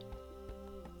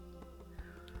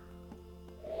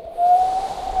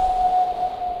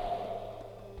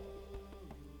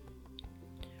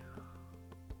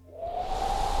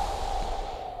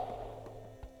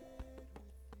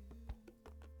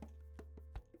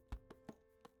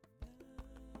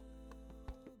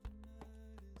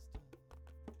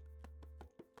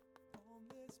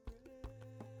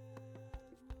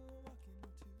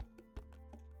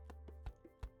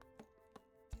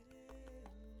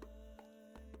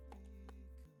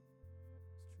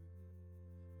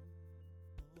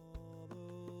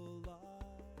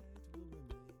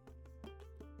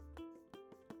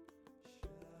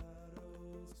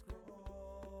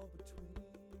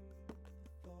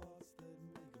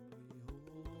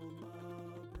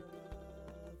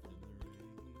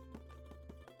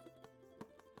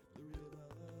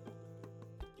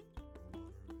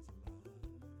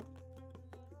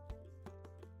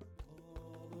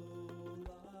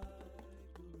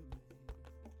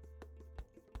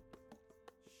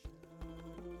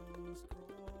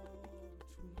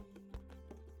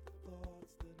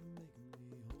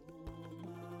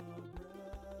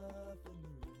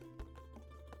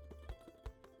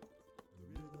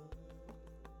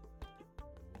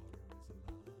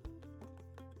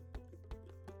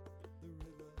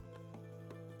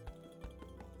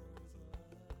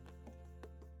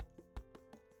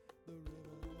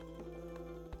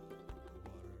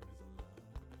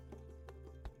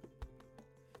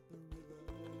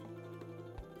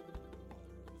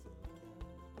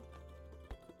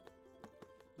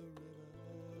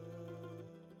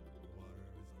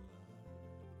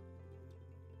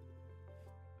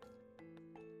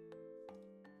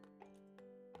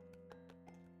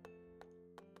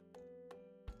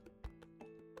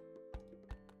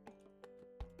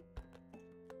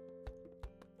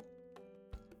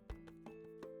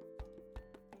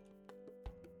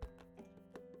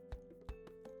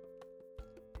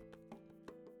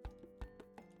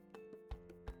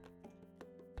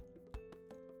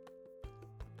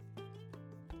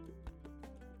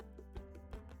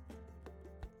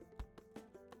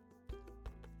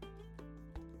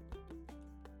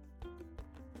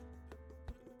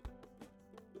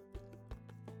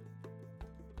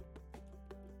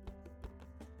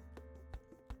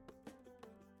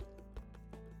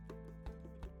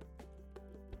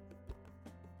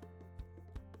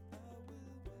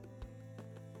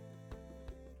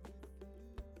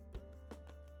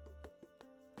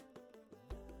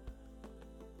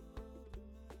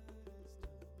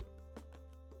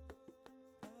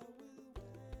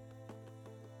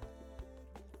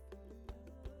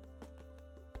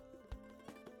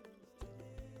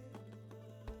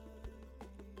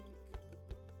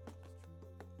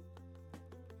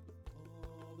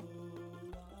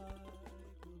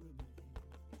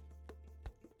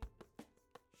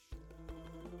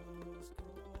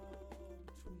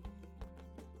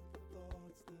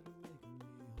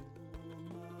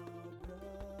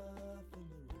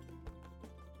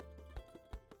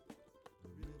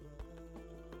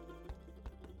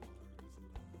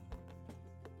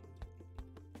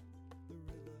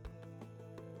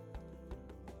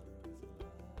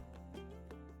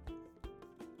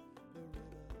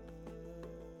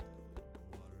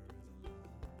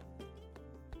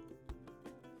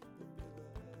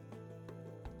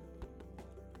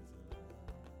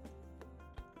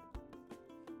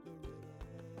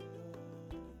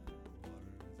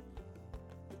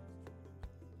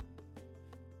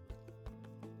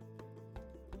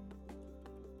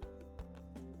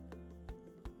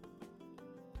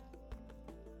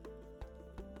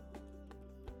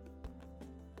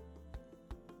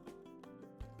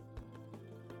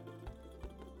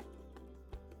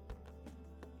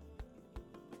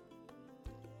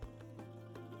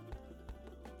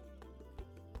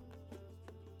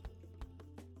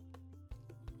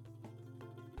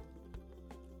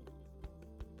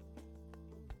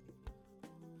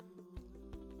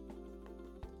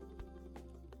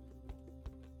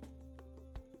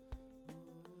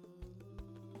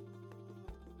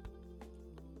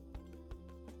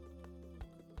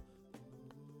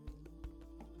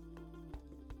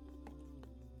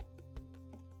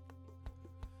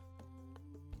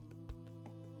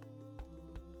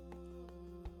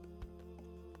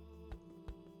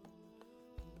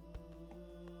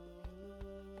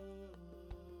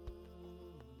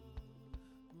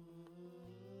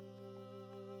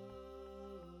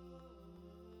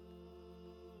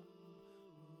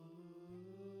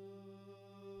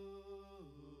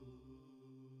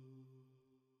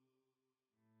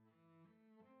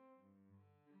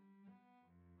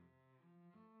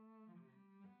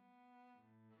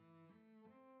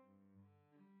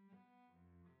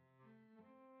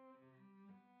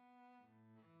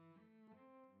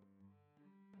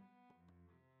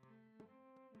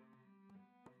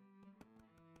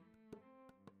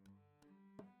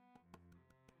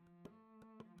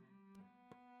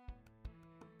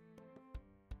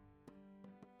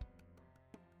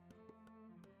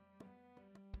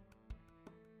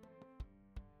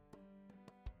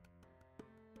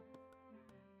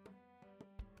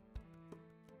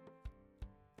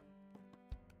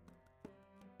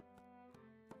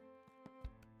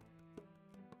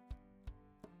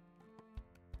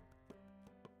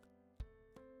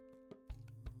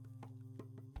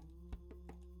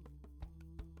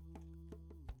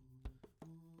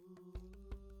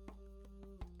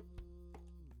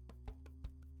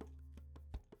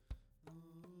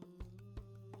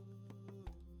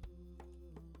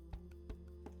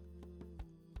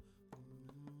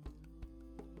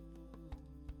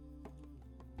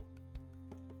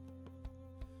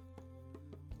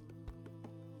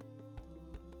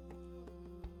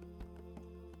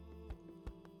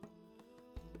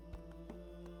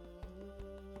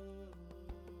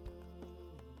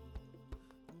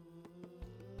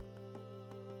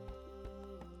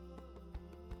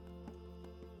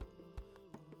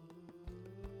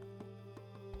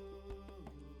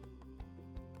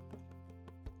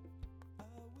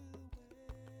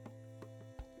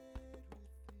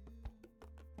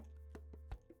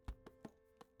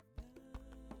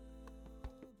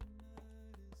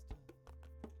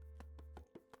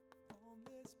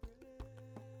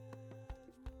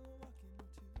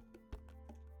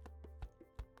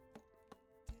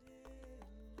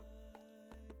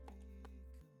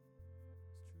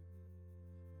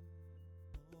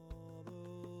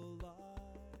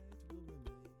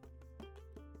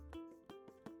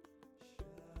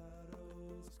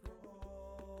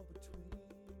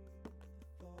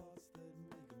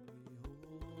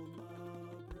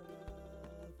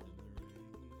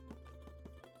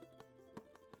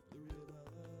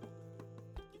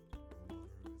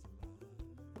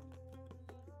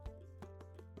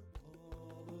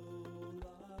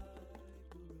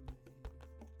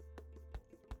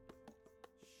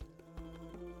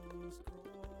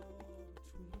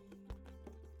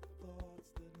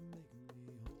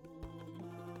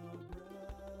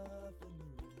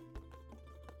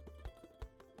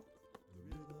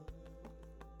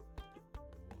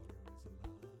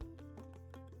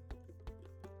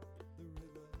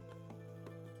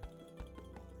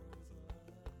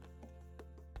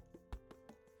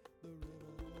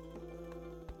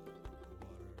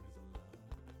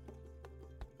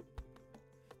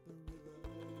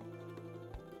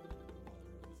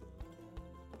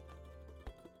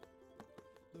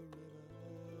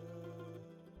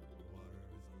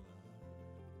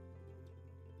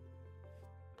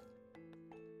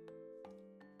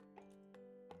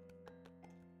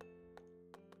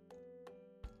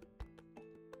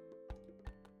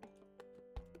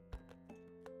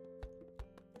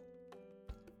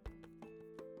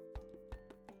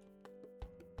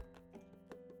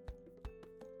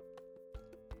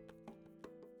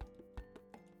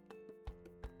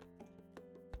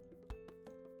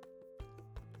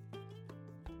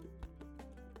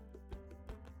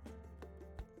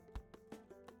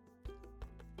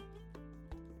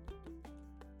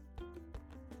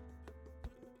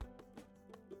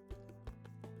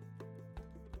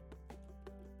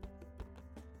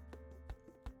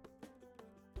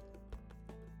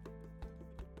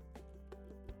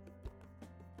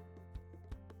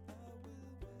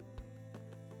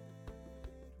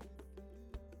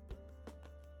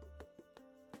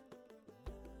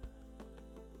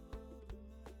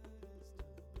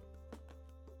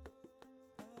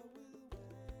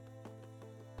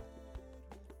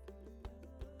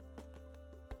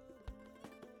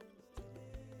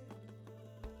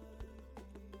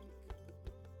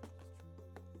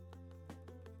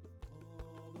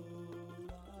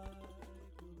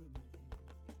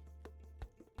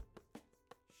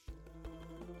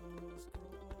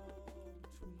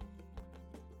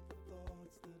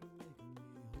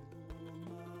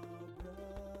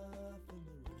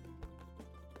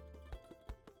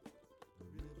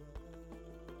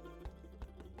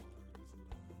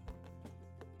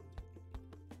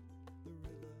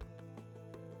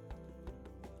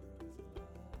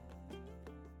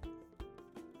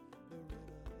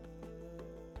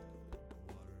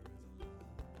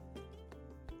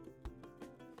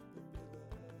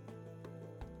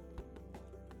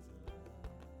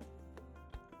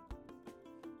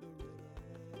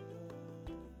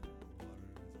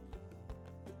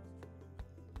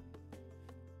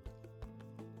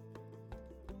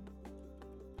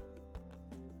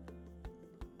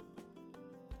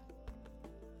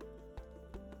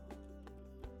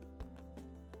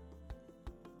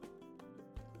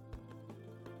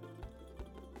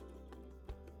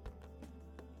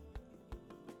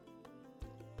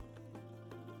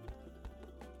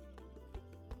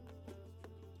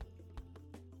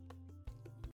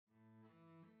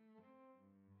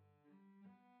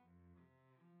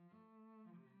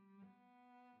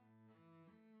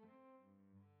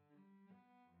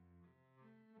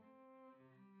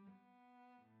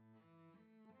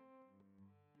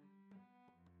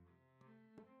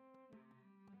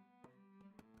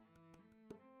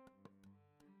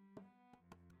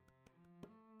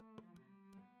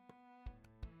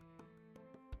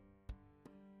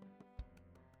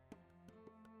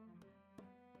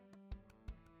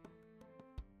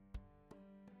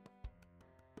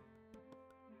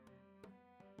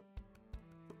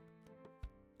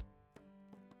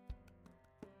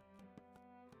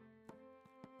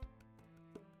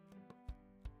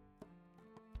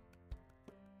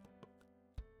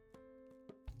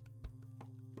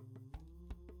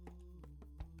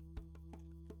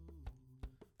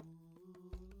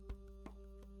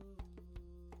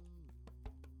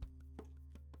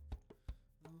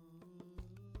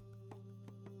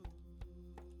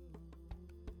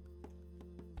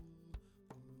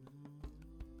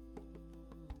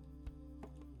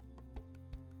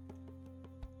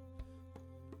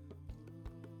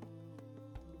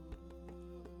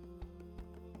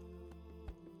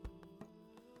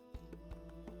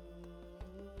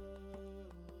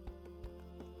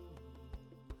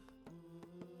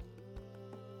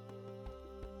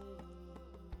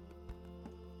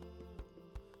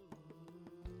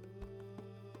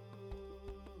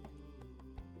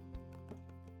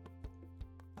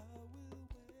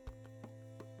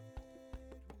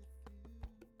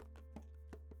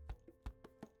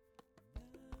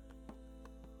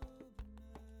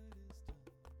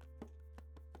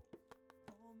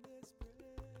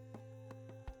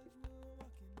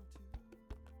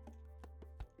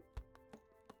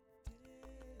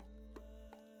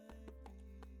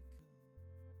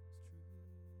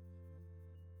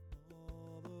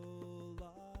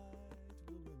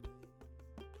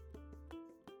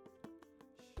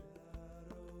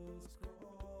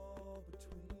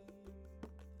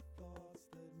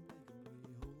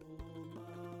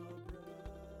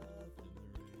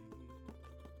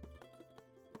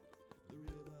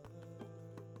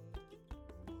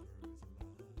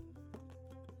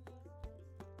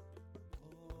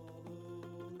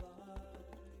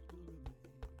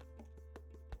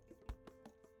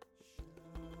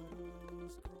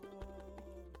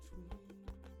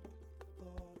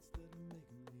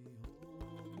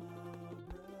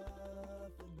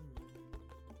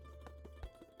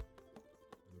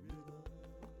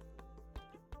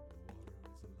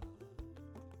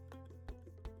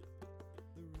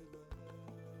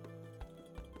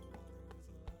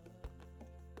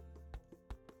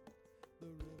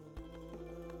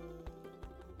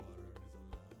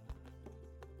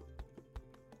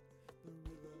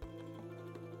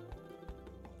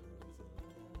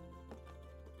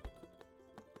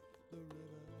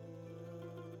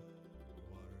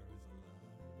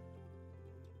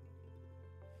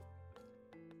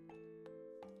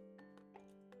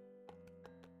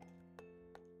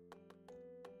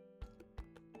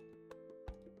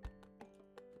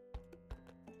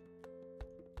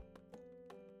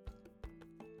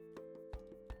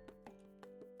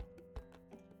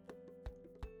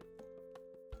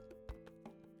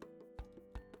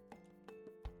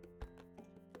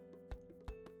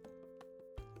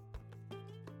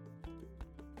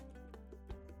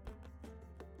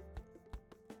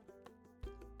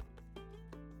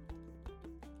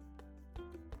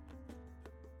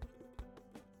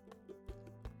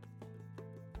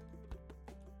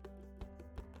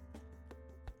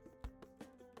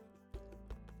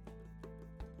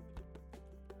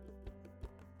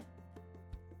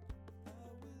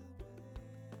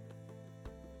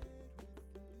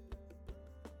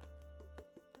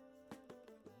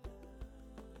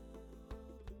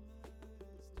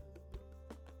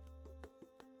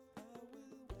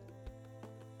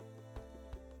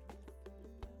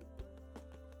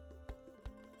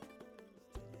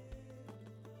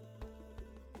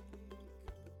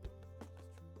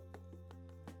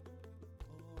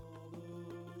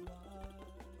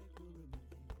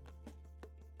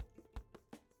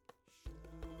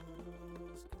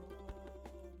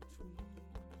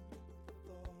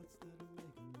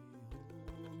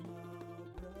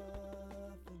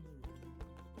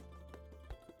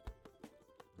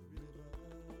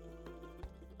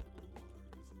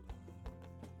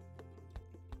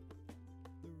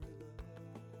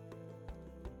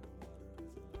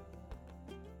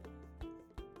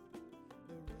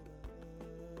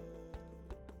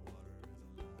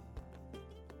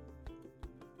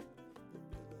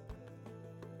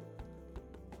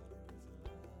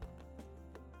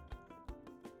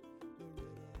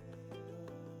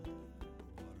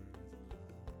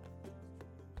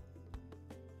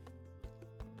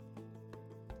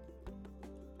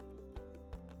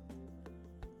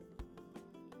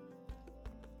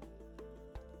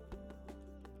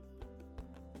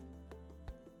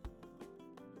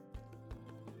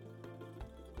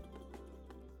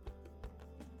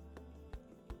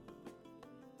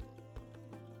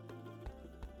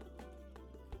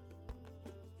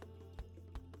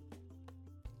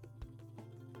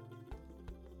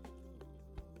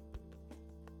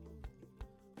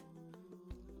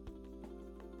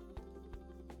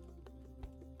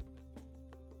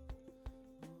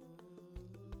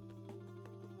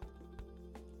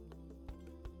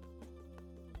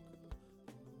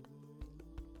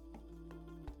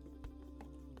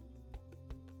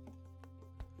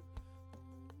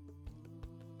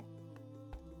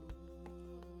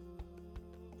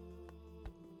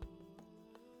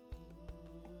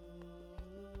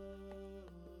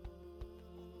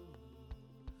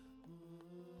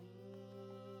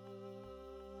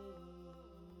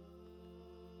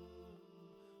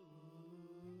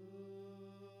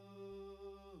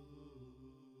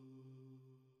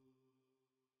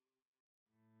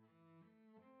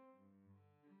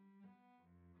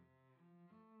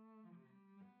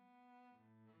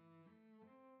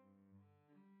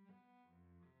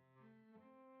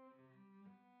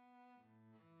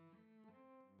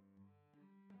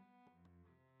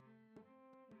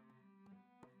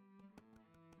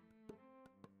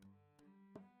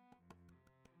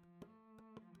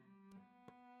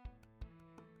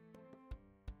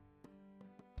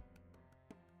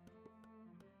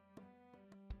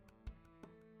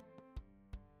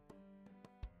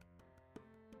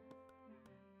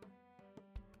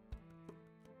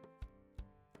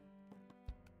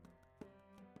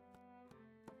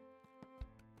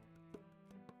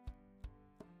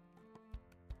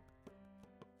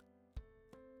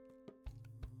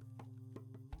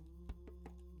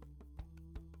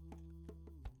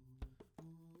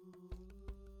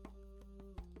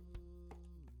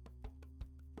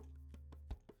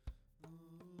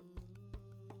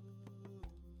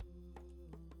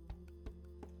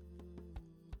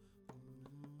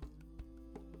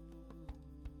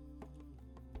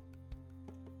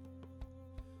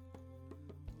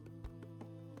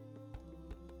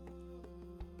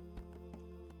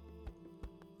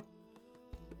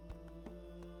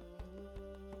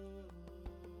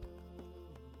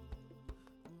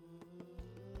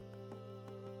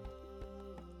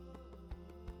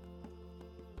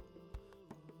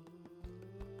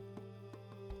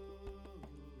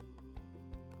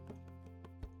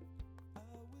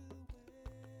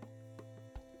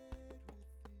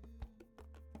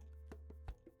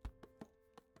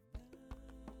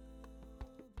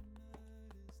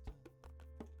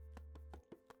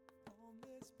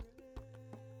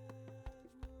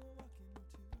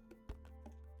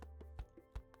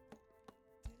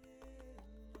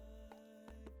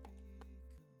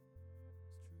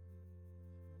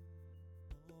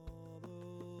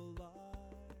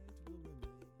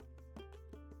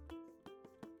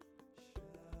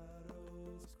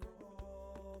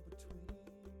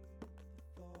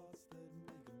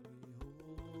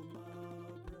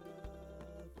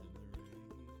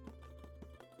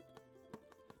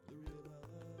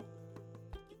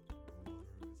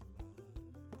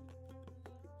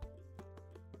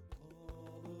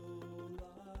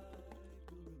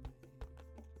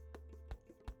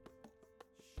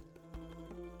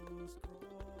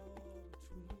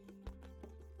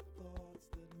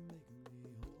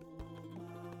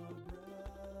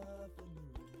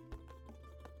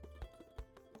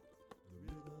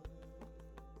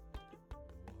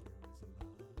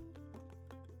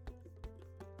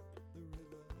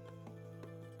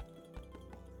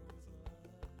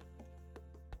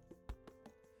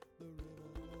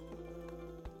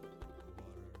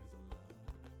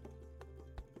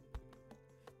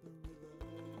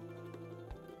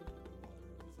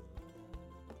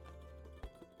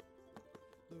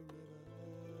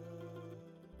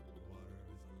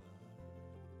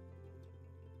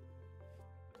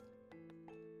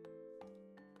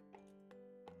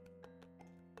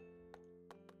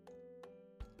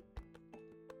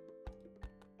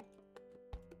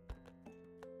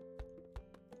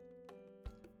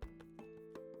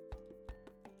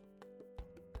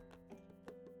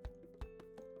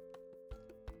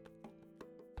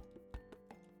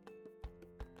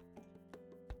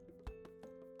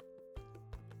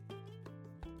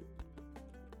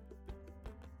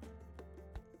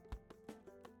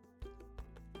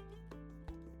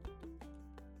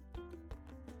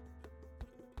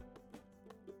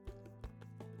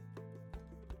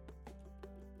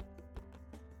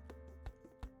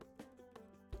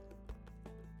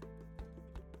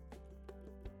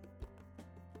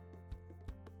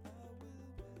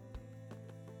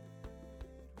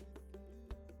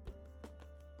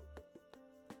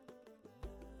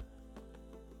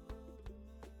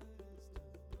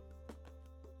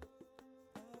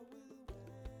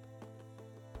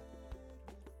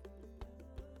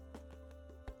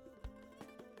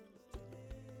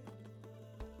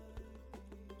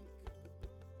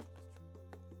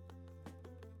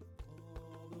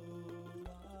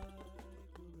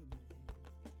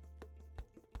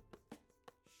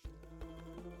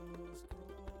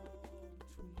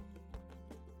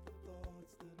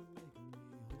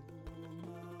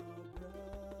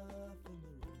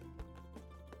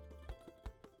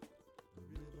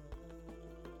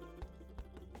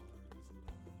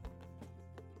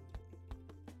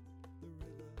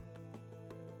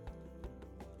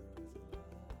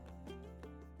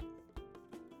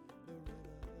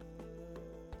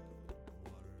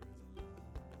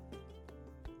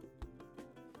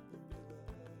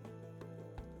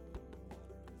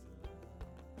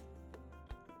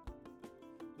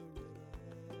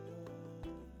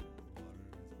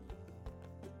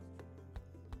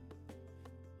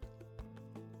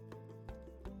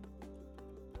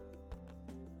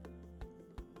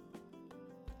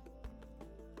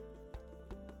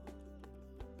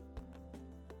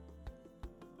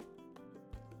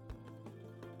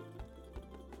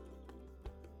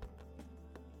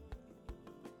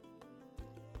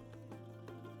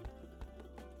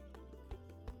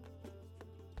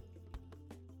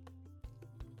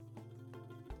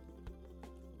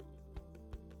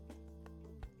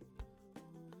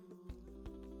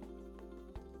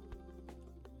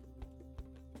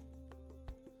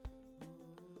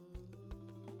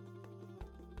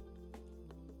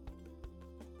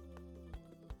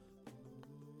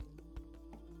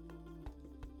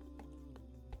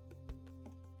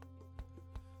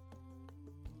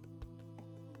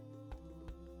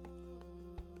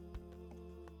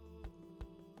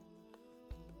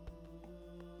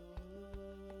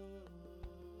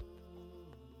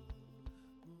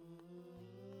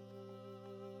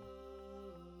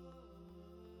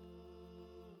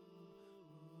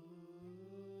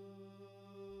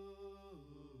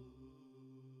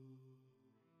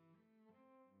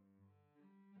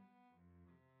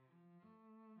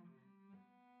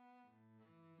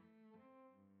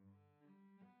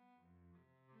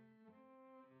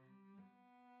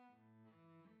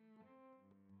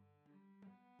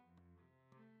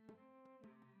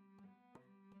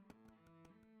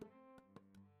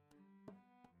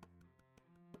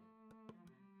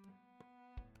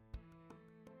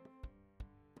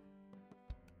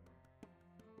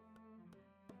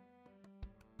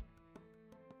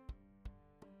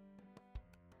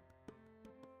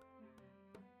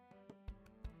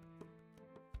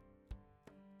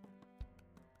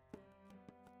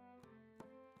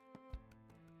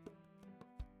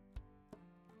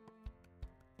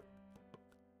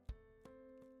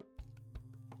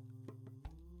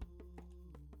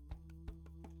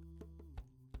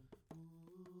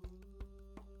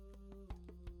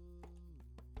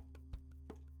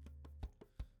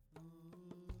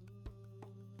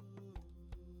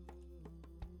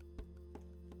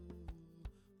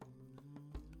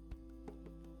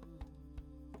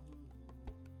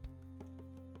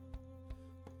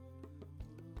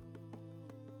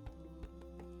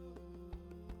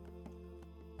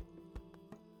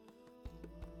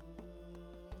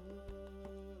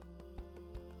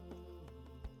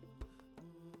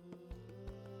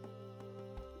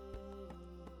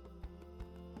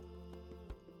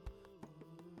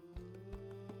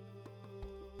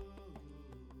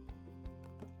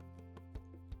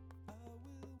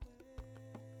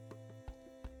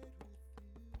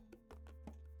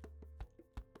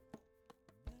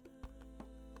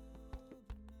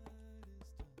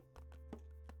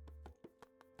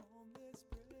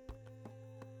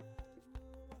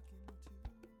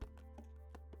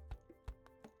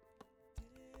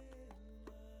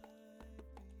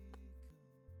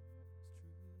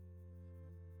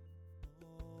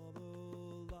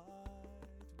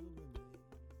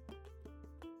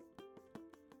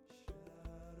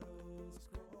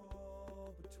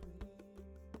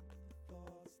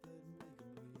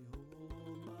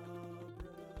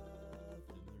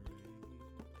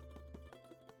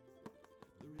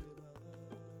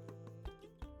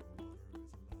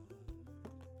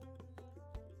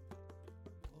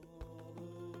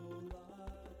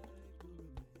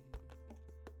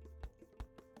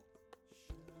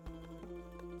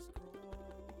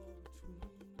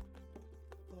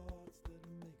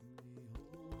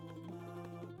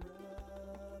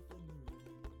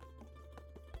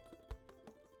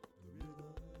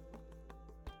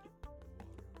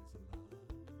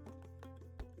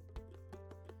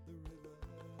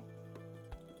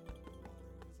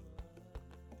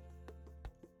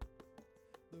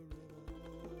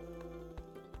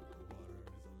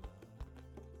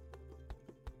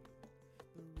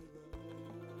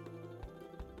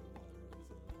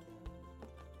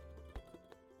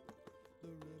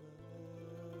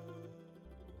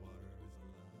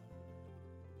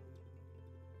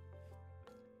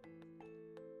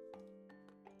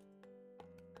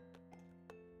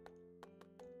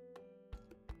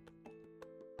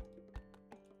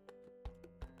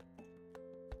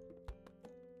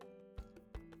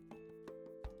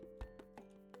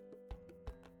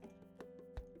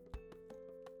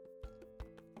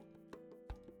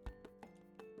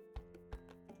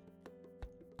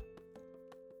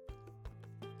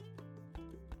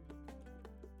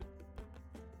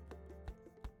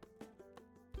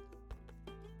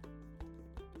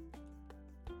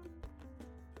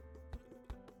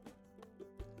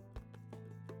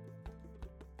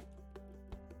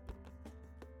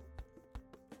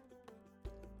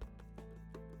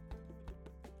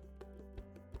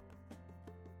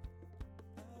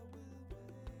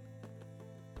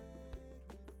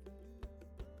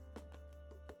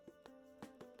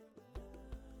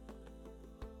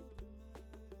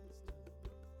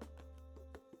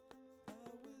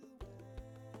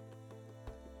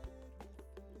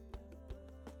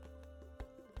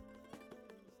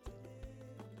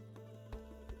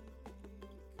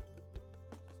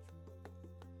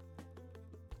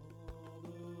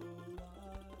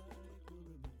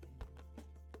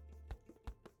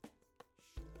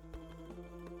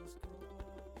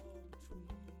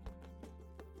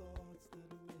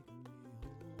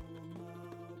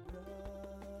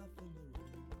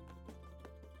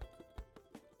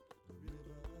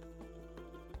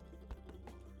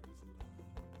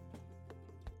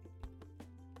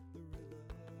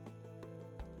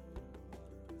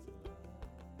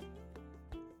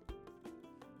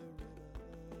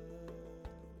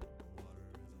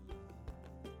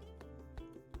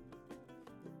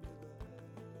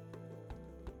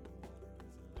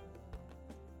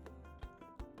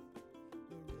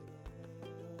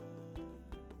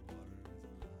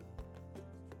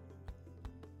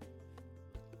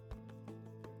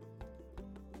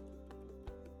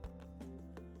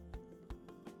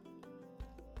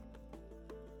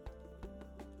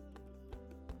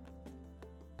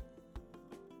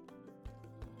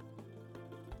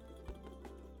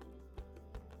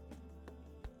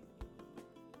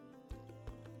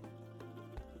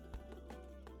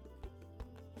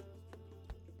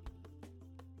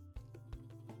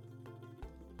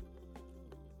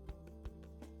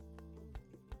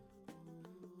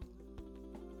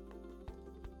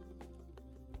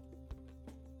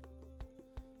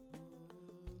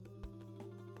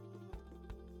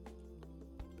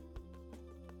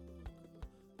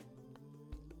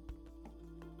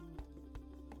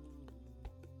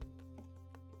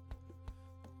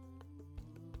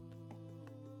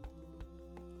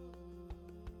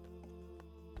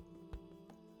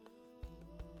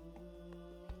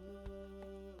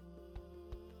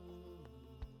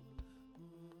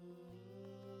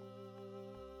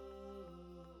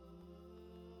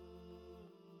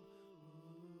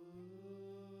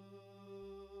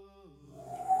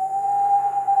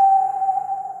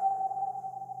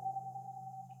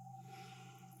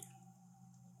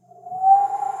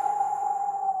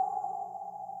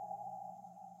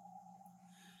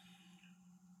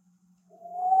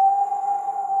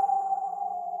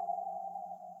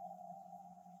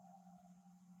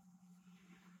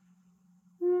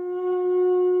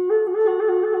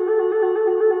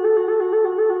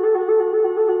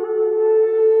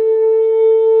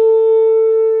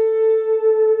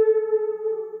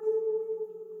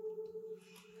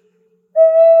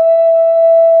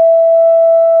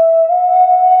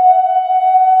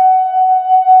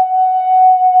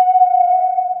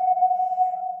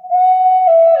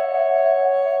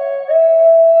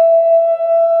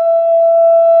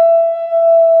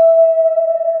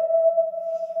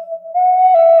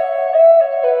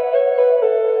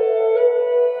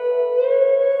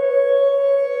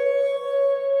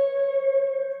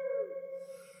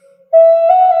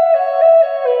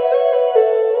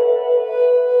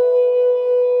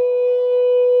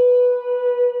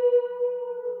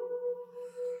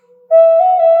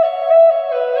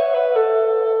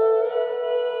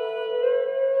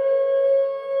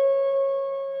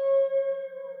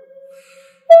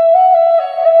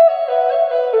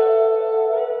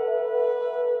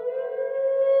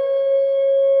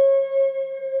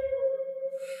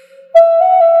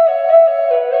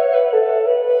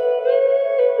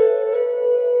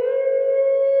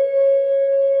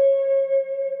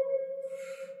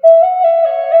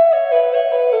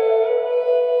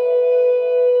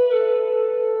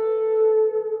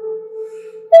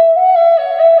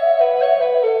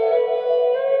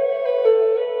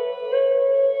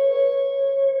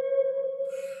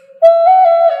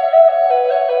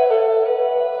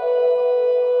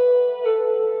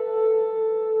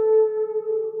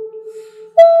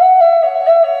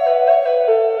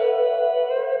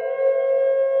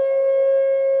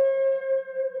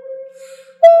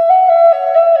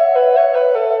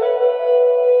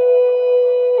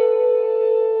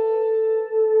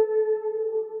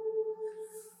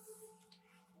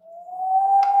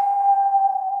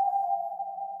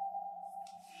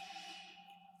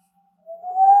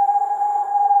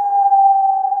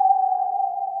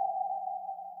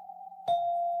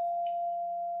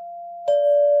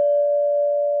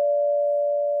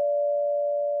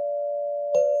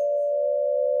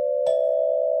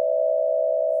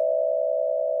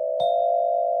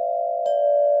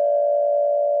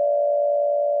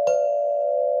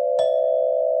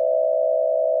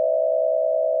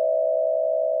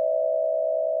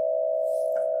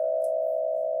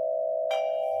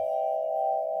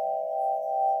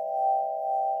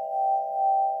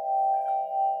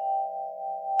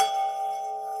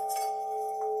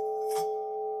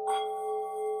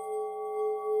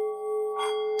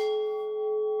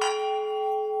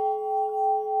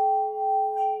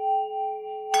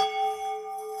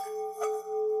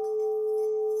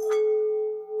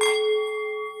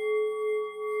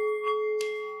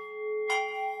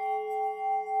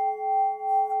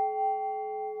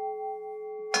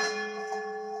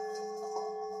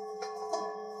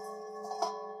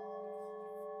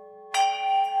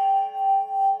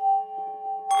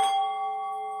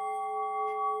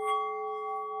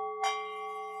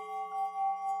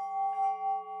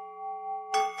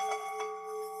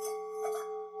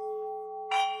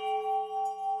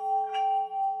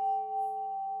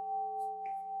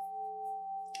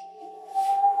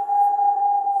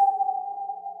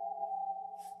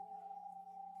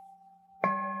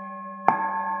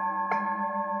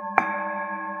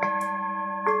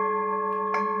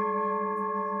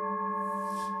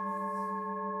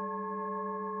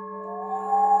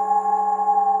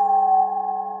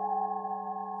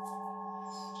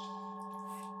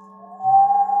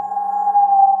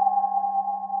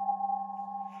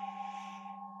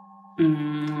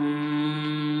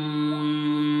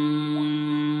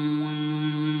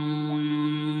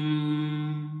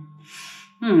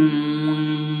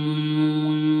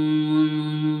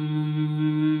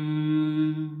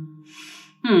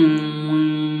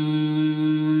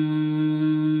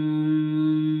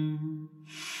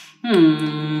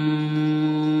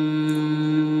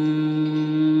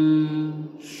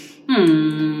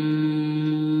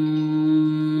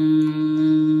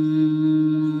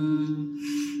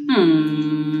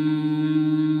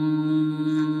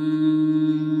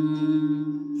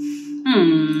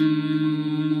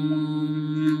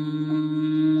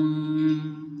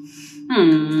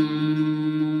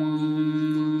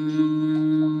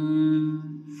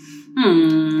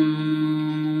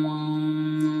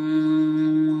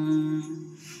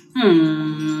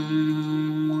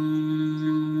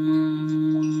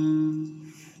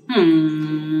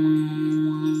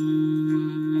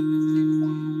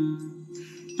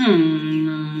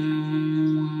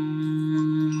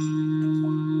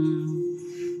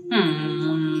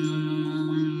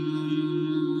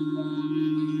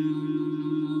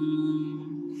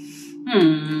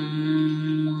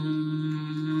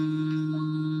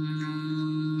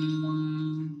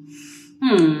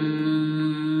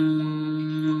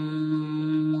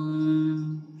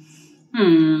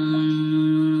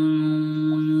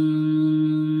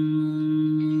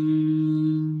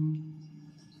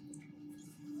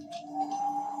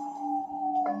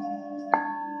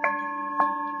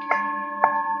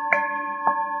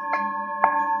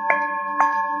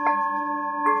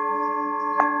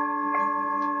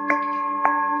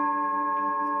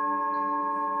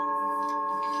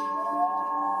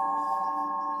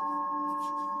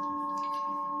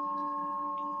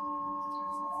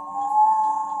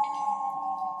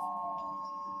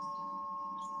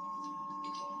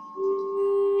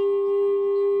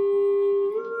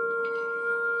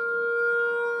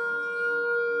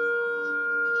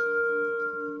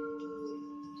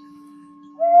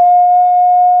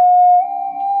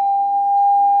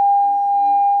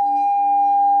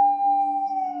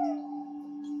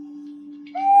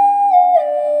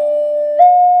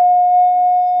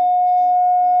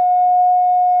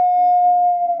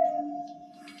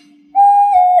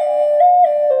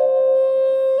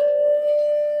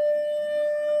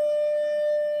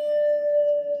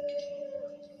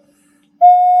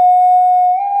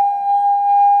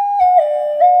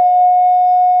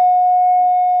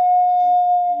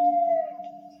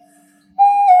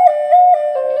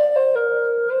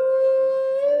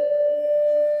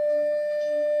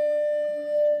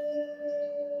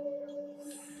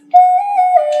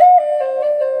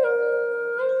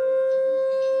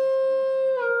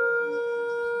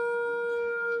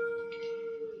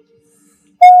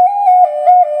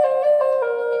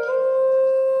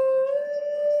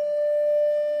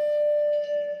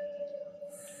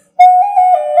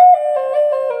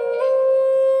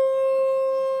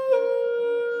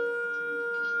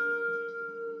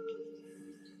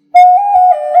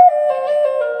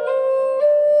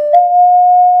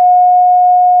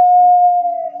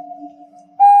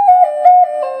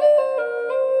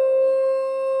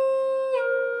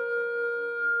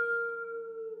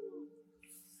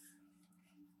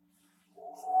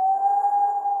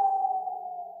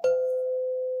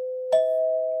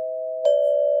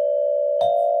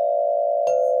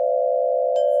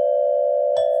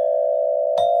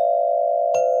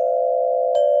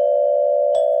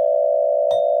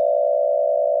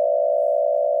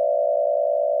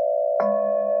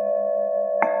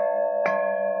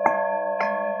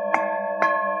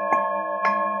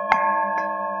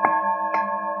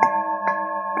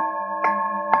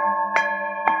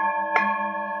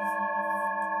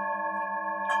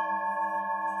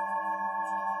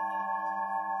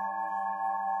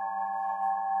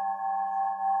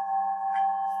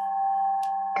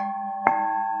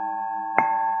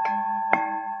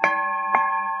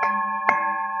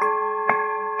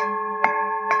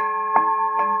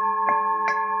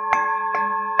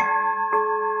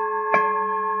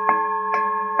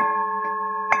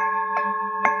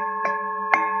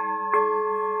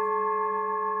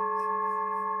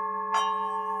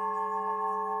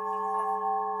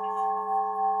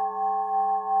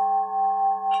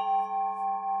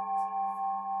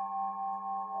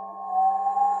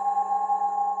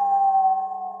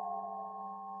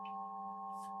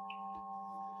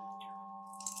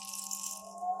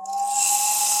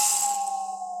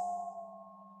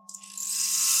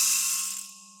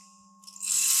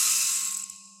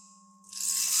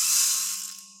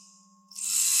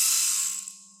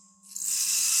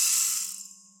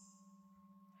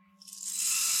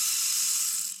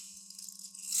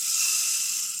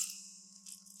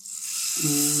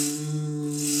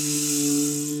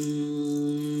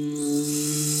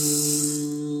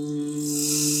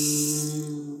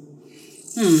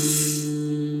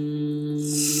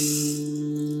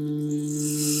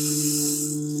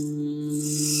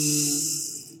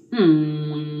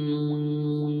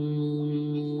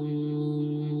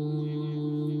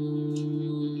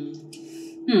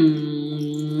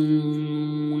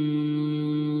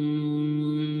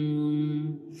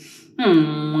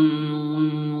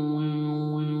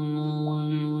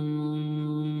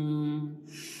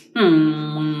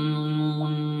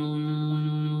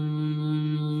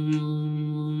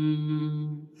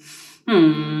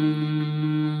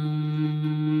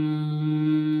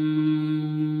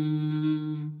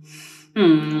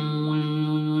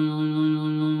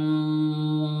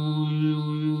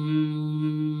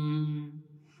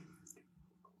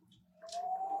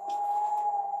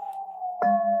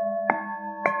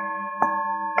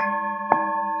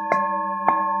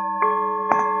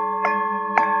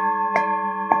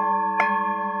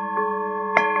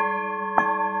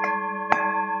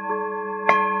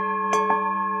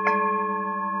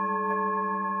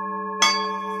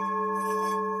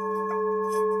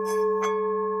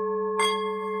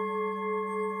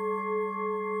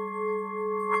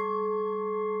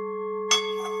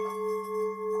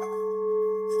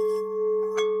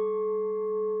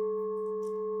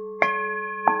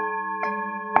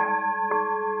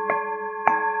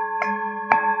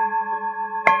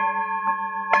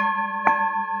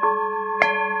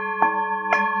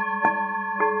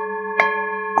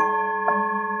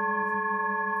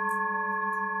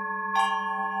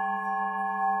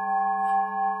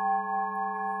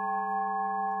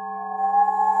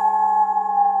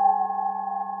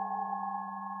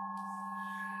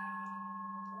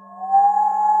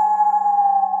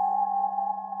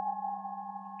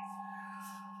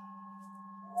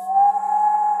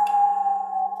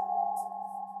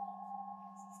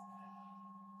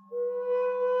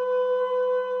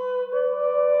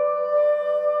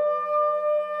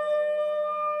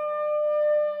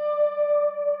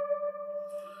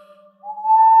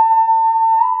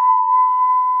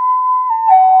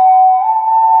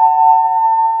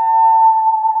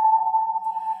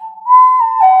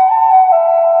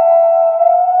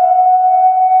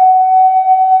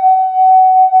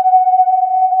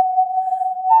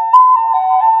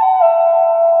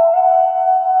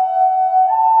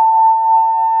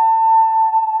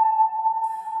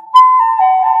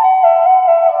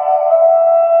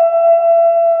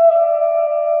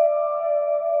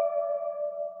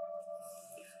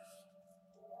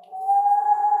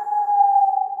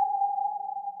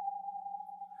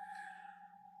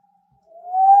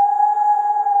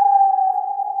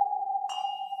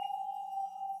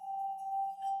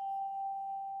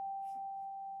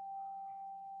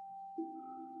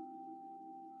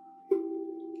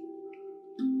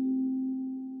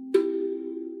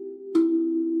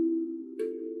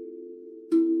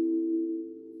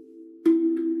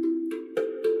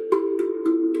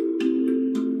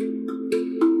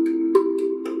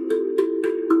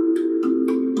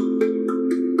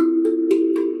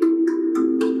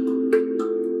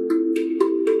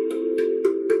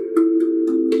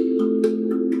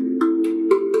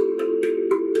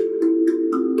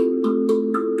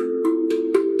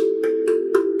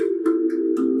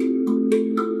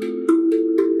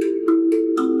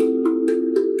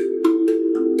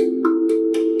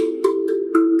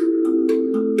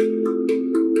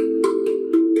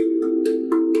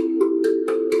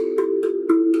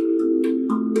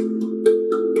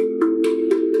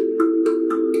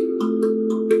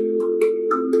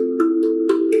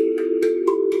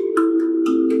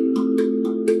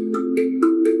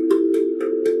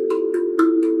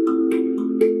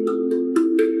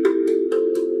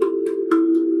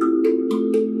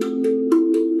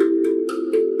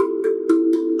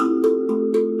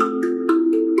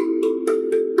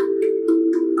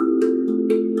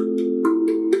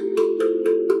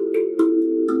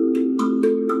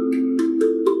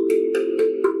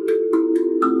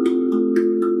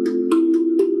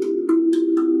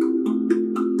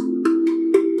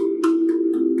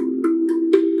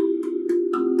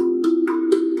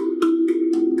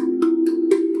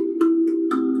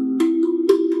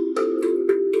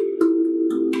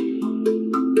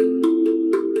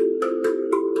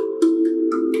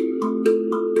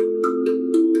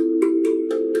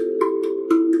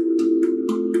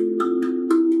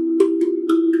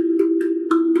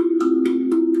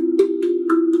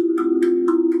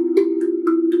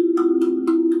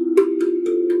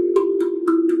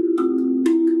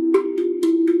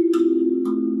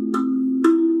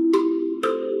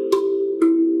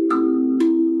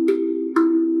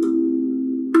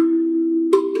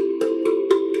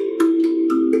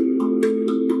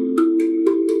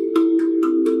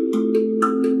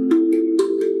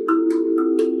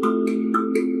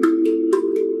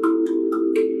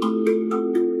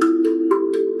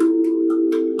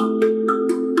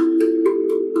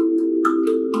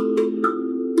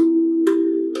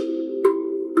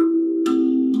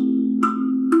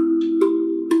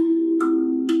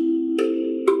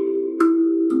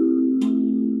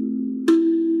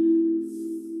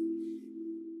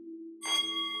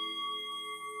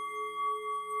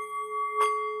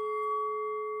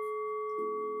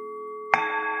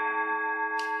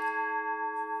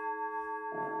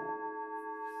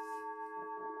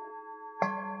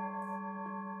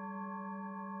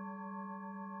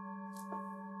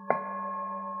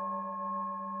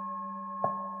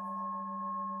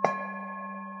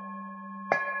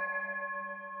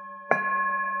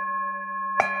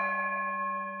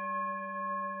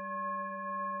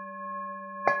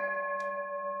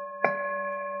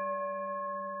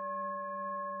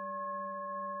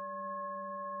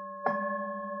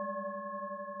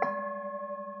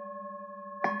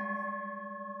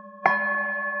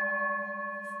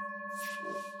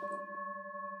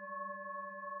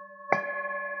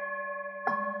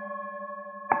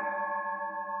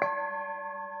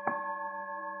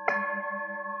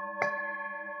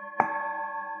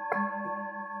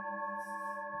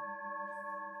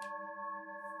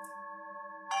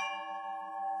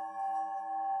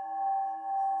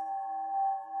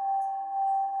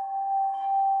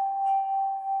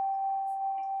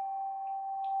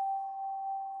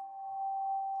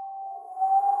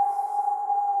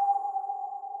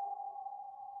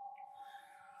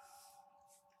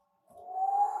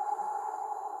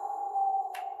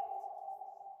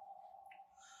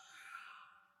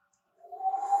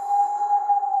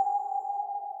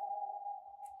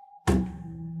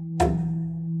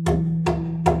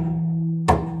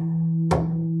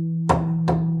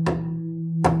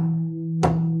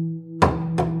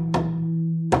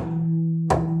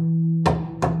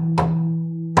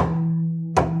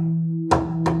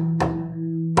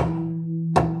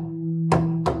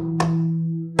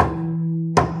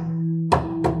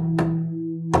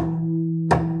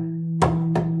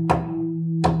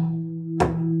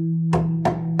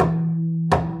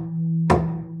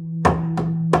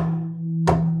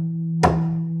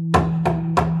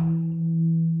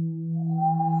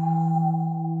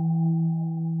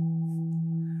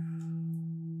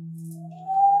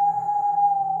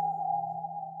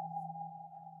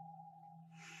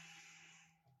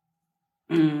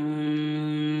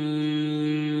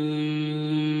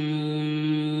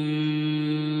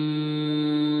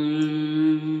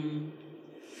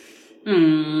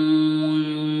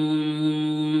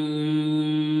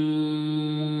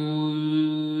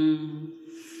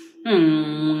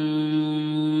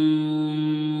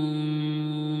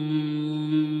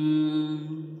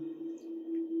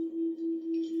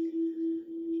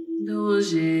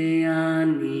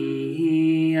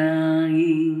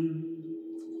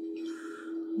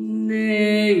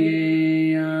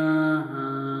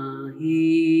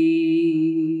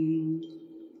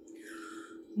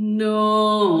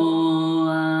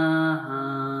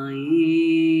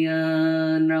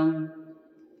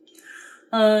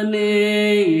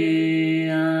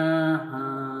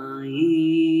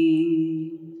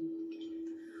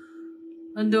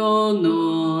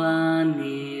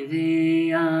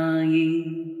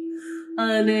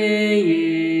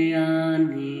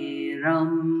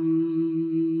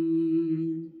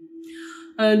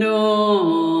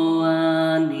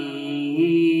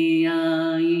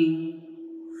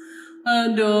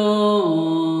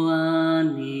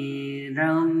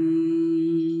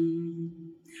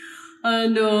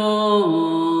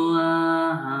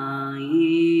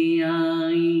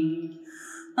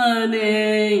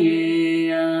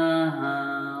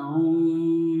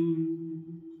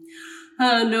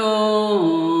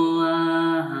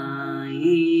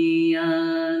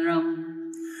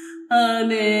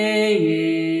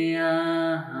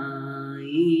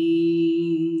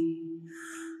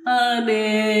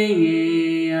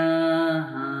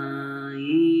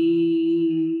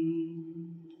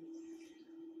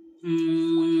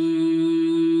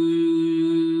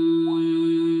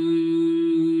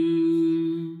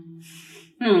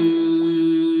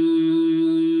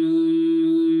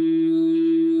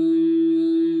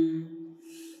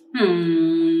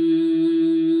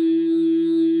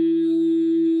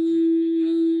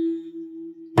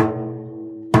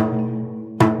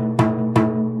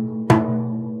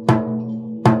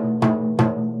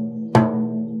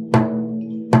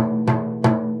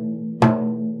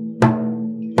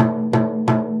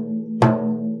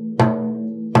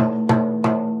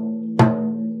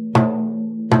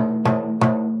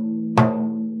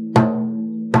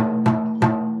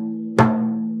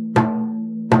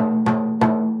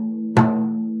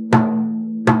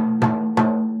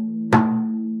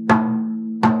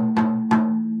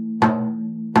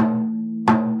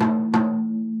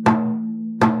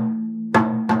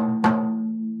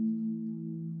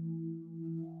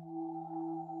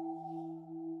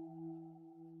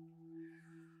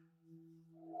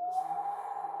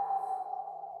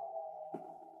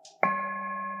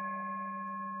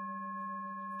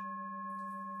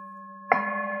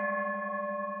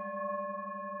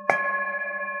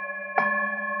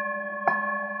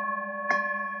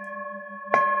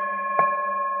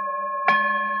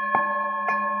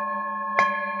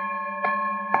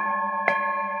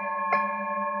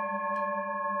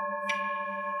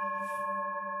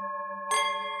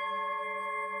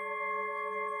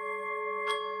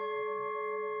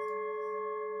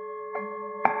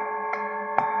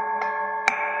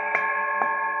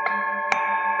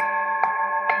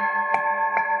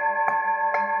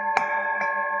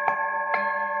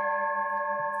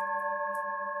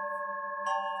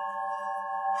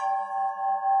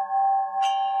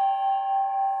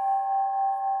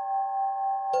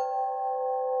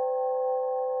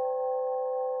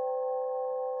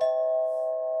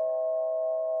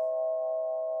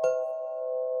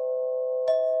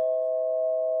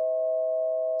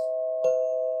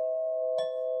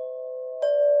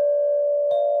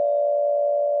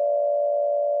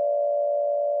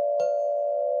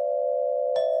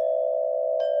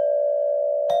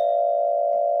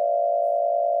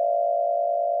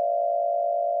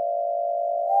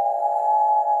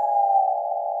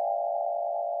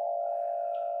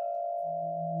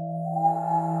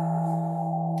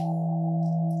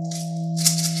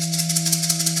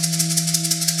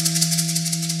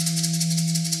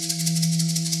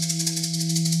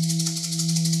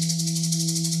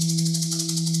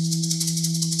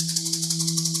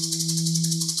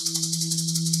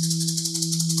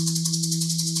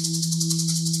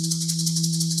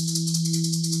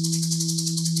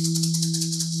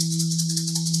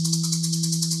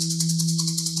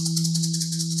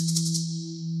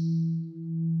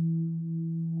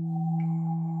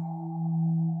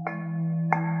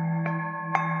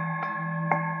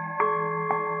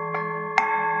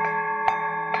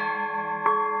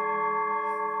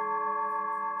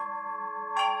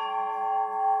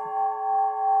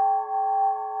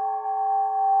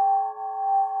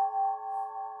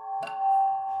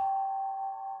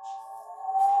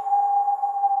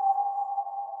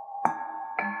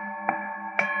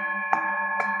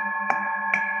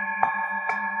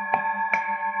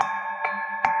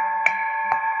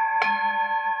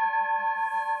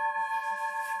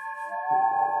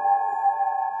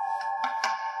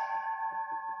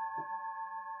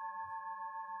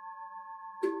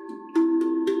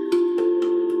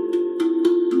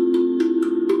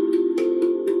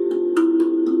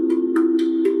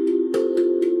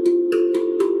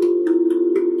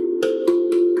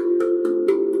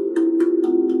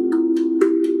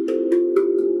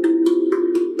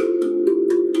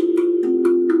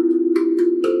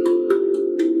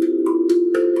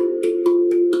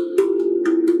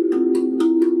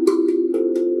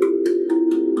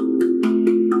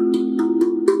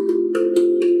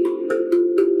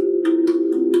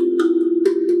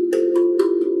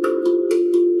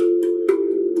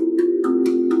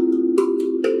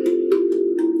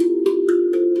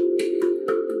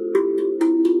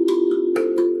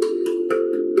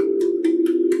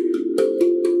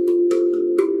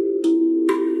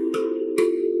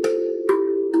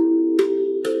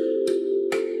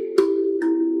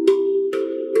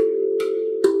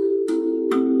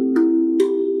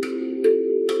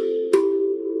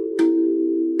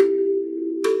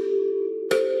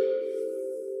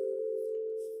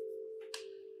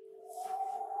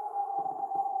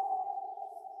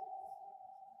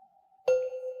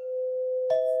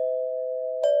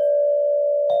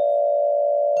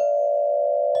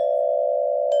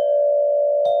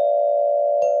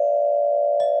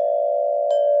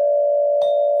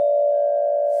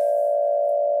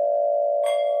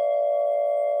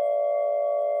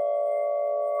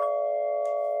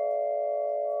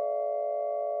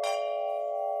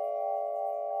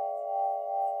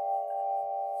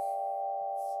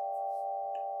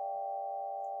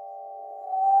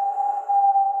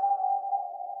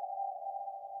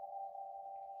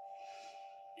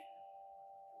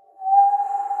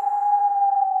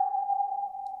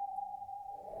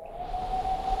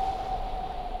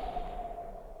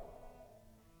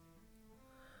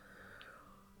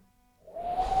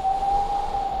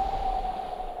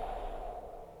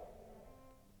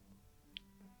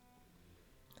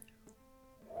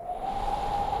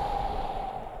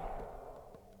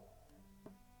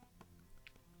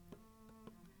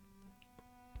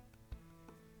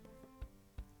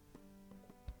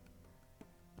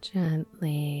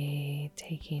 Gently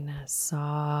taking a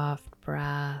soft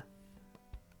breath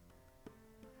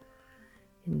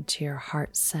into your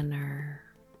heart center,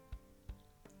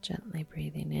 gently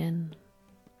breathing in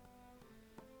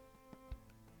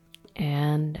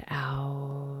and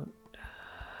out.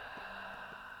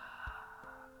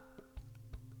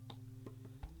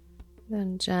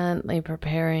 Then gently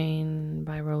preparing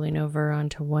by rolling over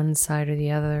onto one side or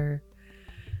the other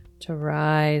to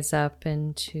rise up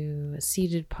into a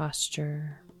seated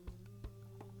posture.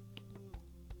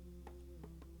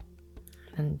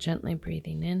 And gently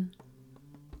breathing in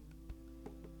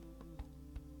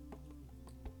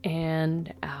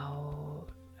and out.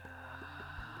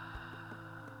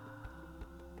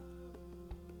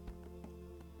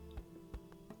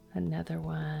 Another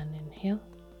one, inhale.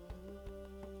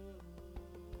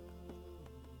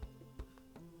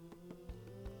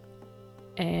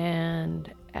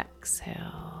 And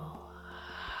exhale.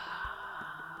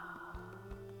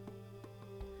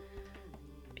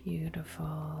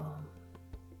 Beautiful.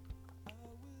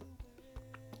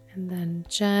 And then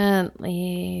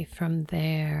gently from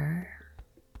there,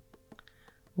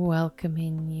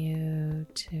 welcoming you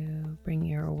to bring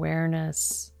your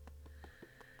awareness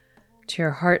to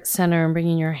your heart center and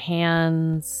bringing your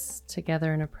hands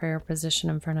together in a prayer position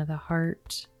in front of the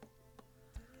heart.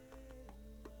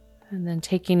 And then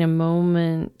taking a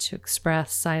moment to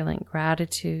express silent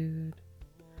gratitude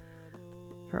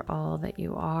for all that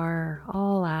you are,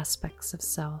 all aspects of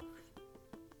self.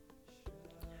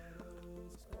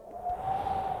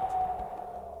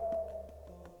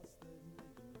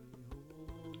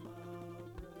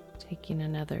 Taking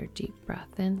another deep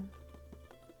breath in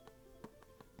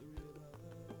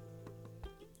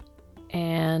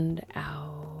and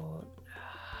out.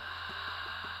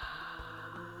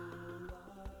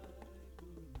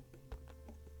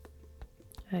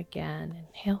 Again,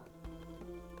 inhale.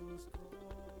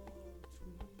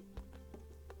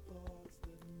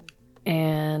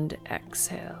 And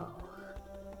exhale.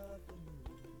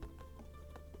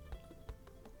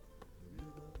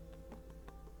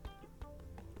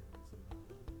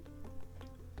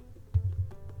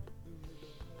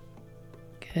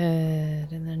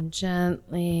 Good. And then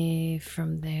gently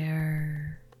from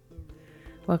there,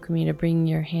 welcome you to bring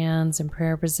your hands in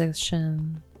prayer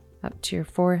position up to your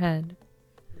forehead,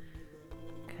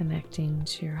 connecting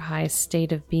to your high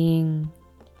state of being,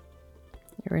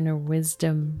 your inner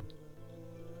wisdom,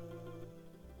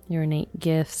 your innate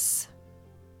gifts.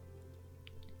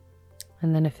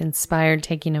 And then if inspired,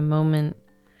 taking a moment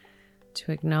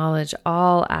to acknowledge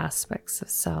all aspects of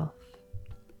self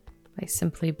by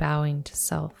simply bowing to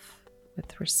self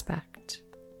with respect.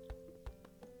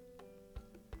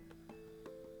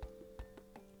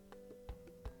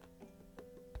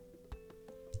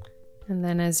 And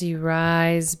then as you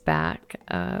rise back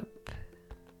up,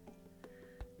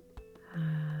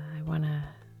 I want to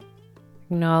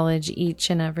acknowledge each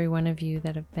and every one of you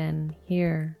that have been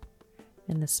here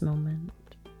in this moment.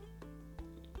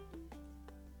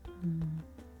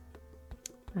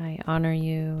 I honor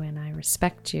you and I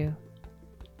respect you,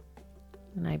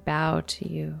 and I bow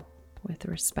to you with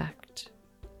respect.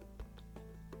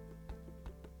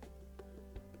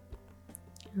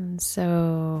 And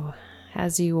so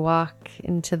as you walk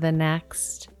into the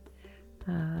next,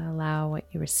 allow what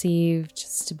you receive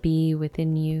just to be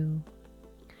within you.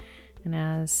 And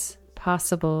as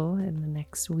possible in the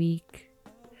next week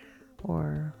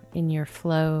or in your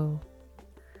flow,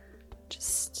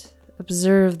 just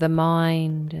observe the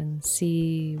mind and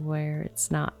see where it's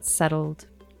not settled,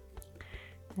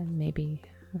 and maybe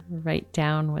write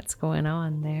down what's going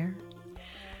on there.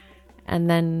 And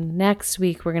then next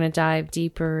week, we're going to dive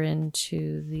deeper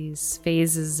into these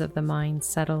phases of the mind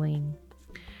settling.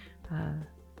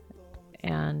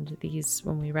 And these,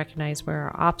 when we recognize where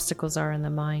our obstacles are in the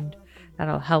mind,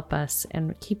 that'll help us,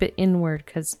 and keep it inward,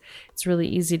 because it's really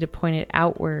easy to point it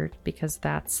outward, because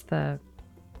that's the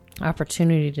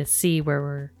opportunity to see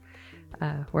where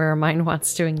our mind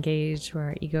wants to engage, where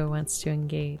our ego wants to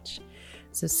engage.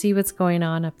 So see what's going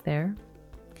on up there.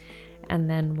 And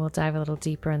then we'll dive a little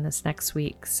deeper in this next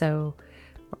week. So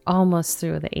we're almost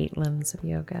through the 8 limbs of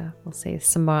yoga. We'll say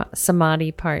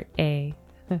Samadhi Part A.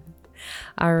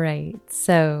 All right.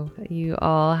 So you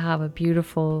all have a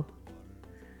beautiful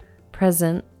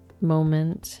present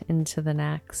moment into the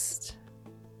next.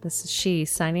 This is She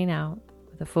signing out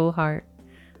with a full heart,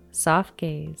 a soft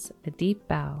gaze, a deep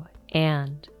bow,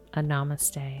 and a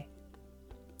namaste.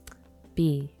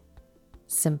 Be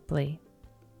simply.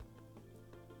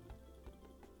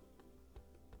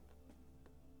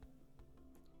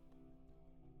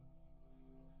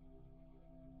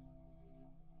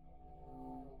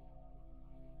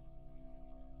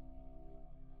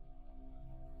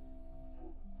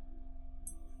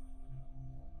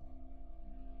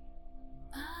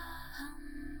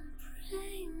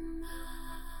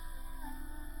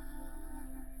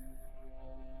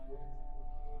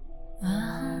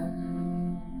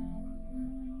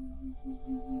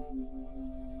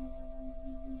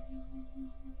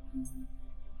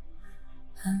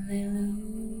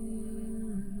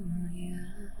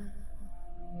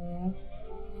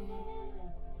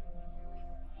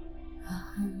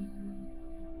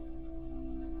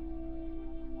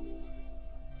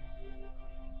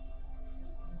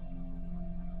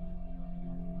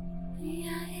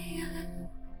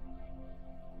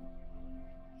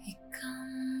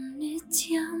 Ikam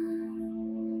nityam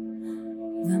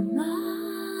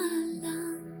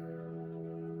vamalam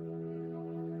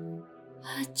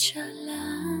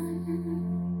achalam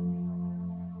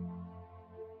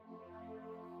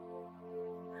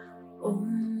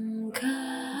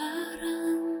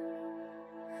omkaram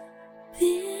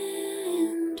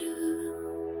bindu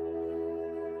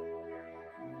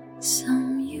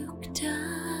samyukta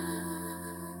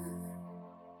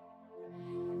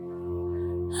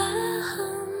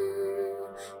aham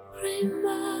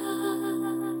prema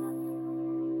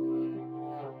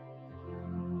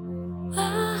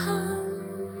aham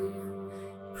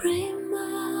prema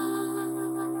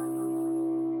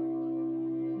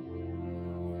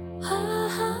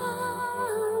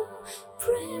aham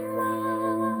prema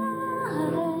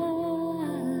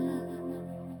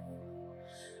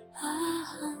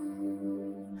aham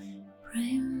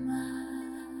prema.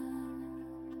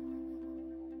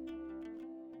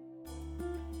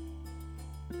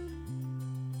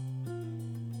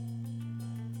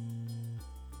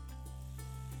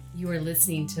 You are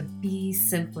listening to Be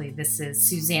Simply. This is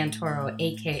Suzanne Toro,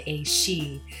 aka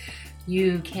She.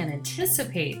 You can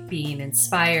anticipate being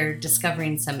inspired,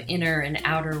 discovering some inner and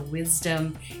outer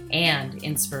wisdom and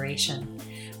inspiration.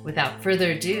 Without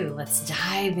further ado, let's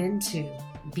dive into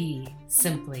Be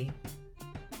Simply.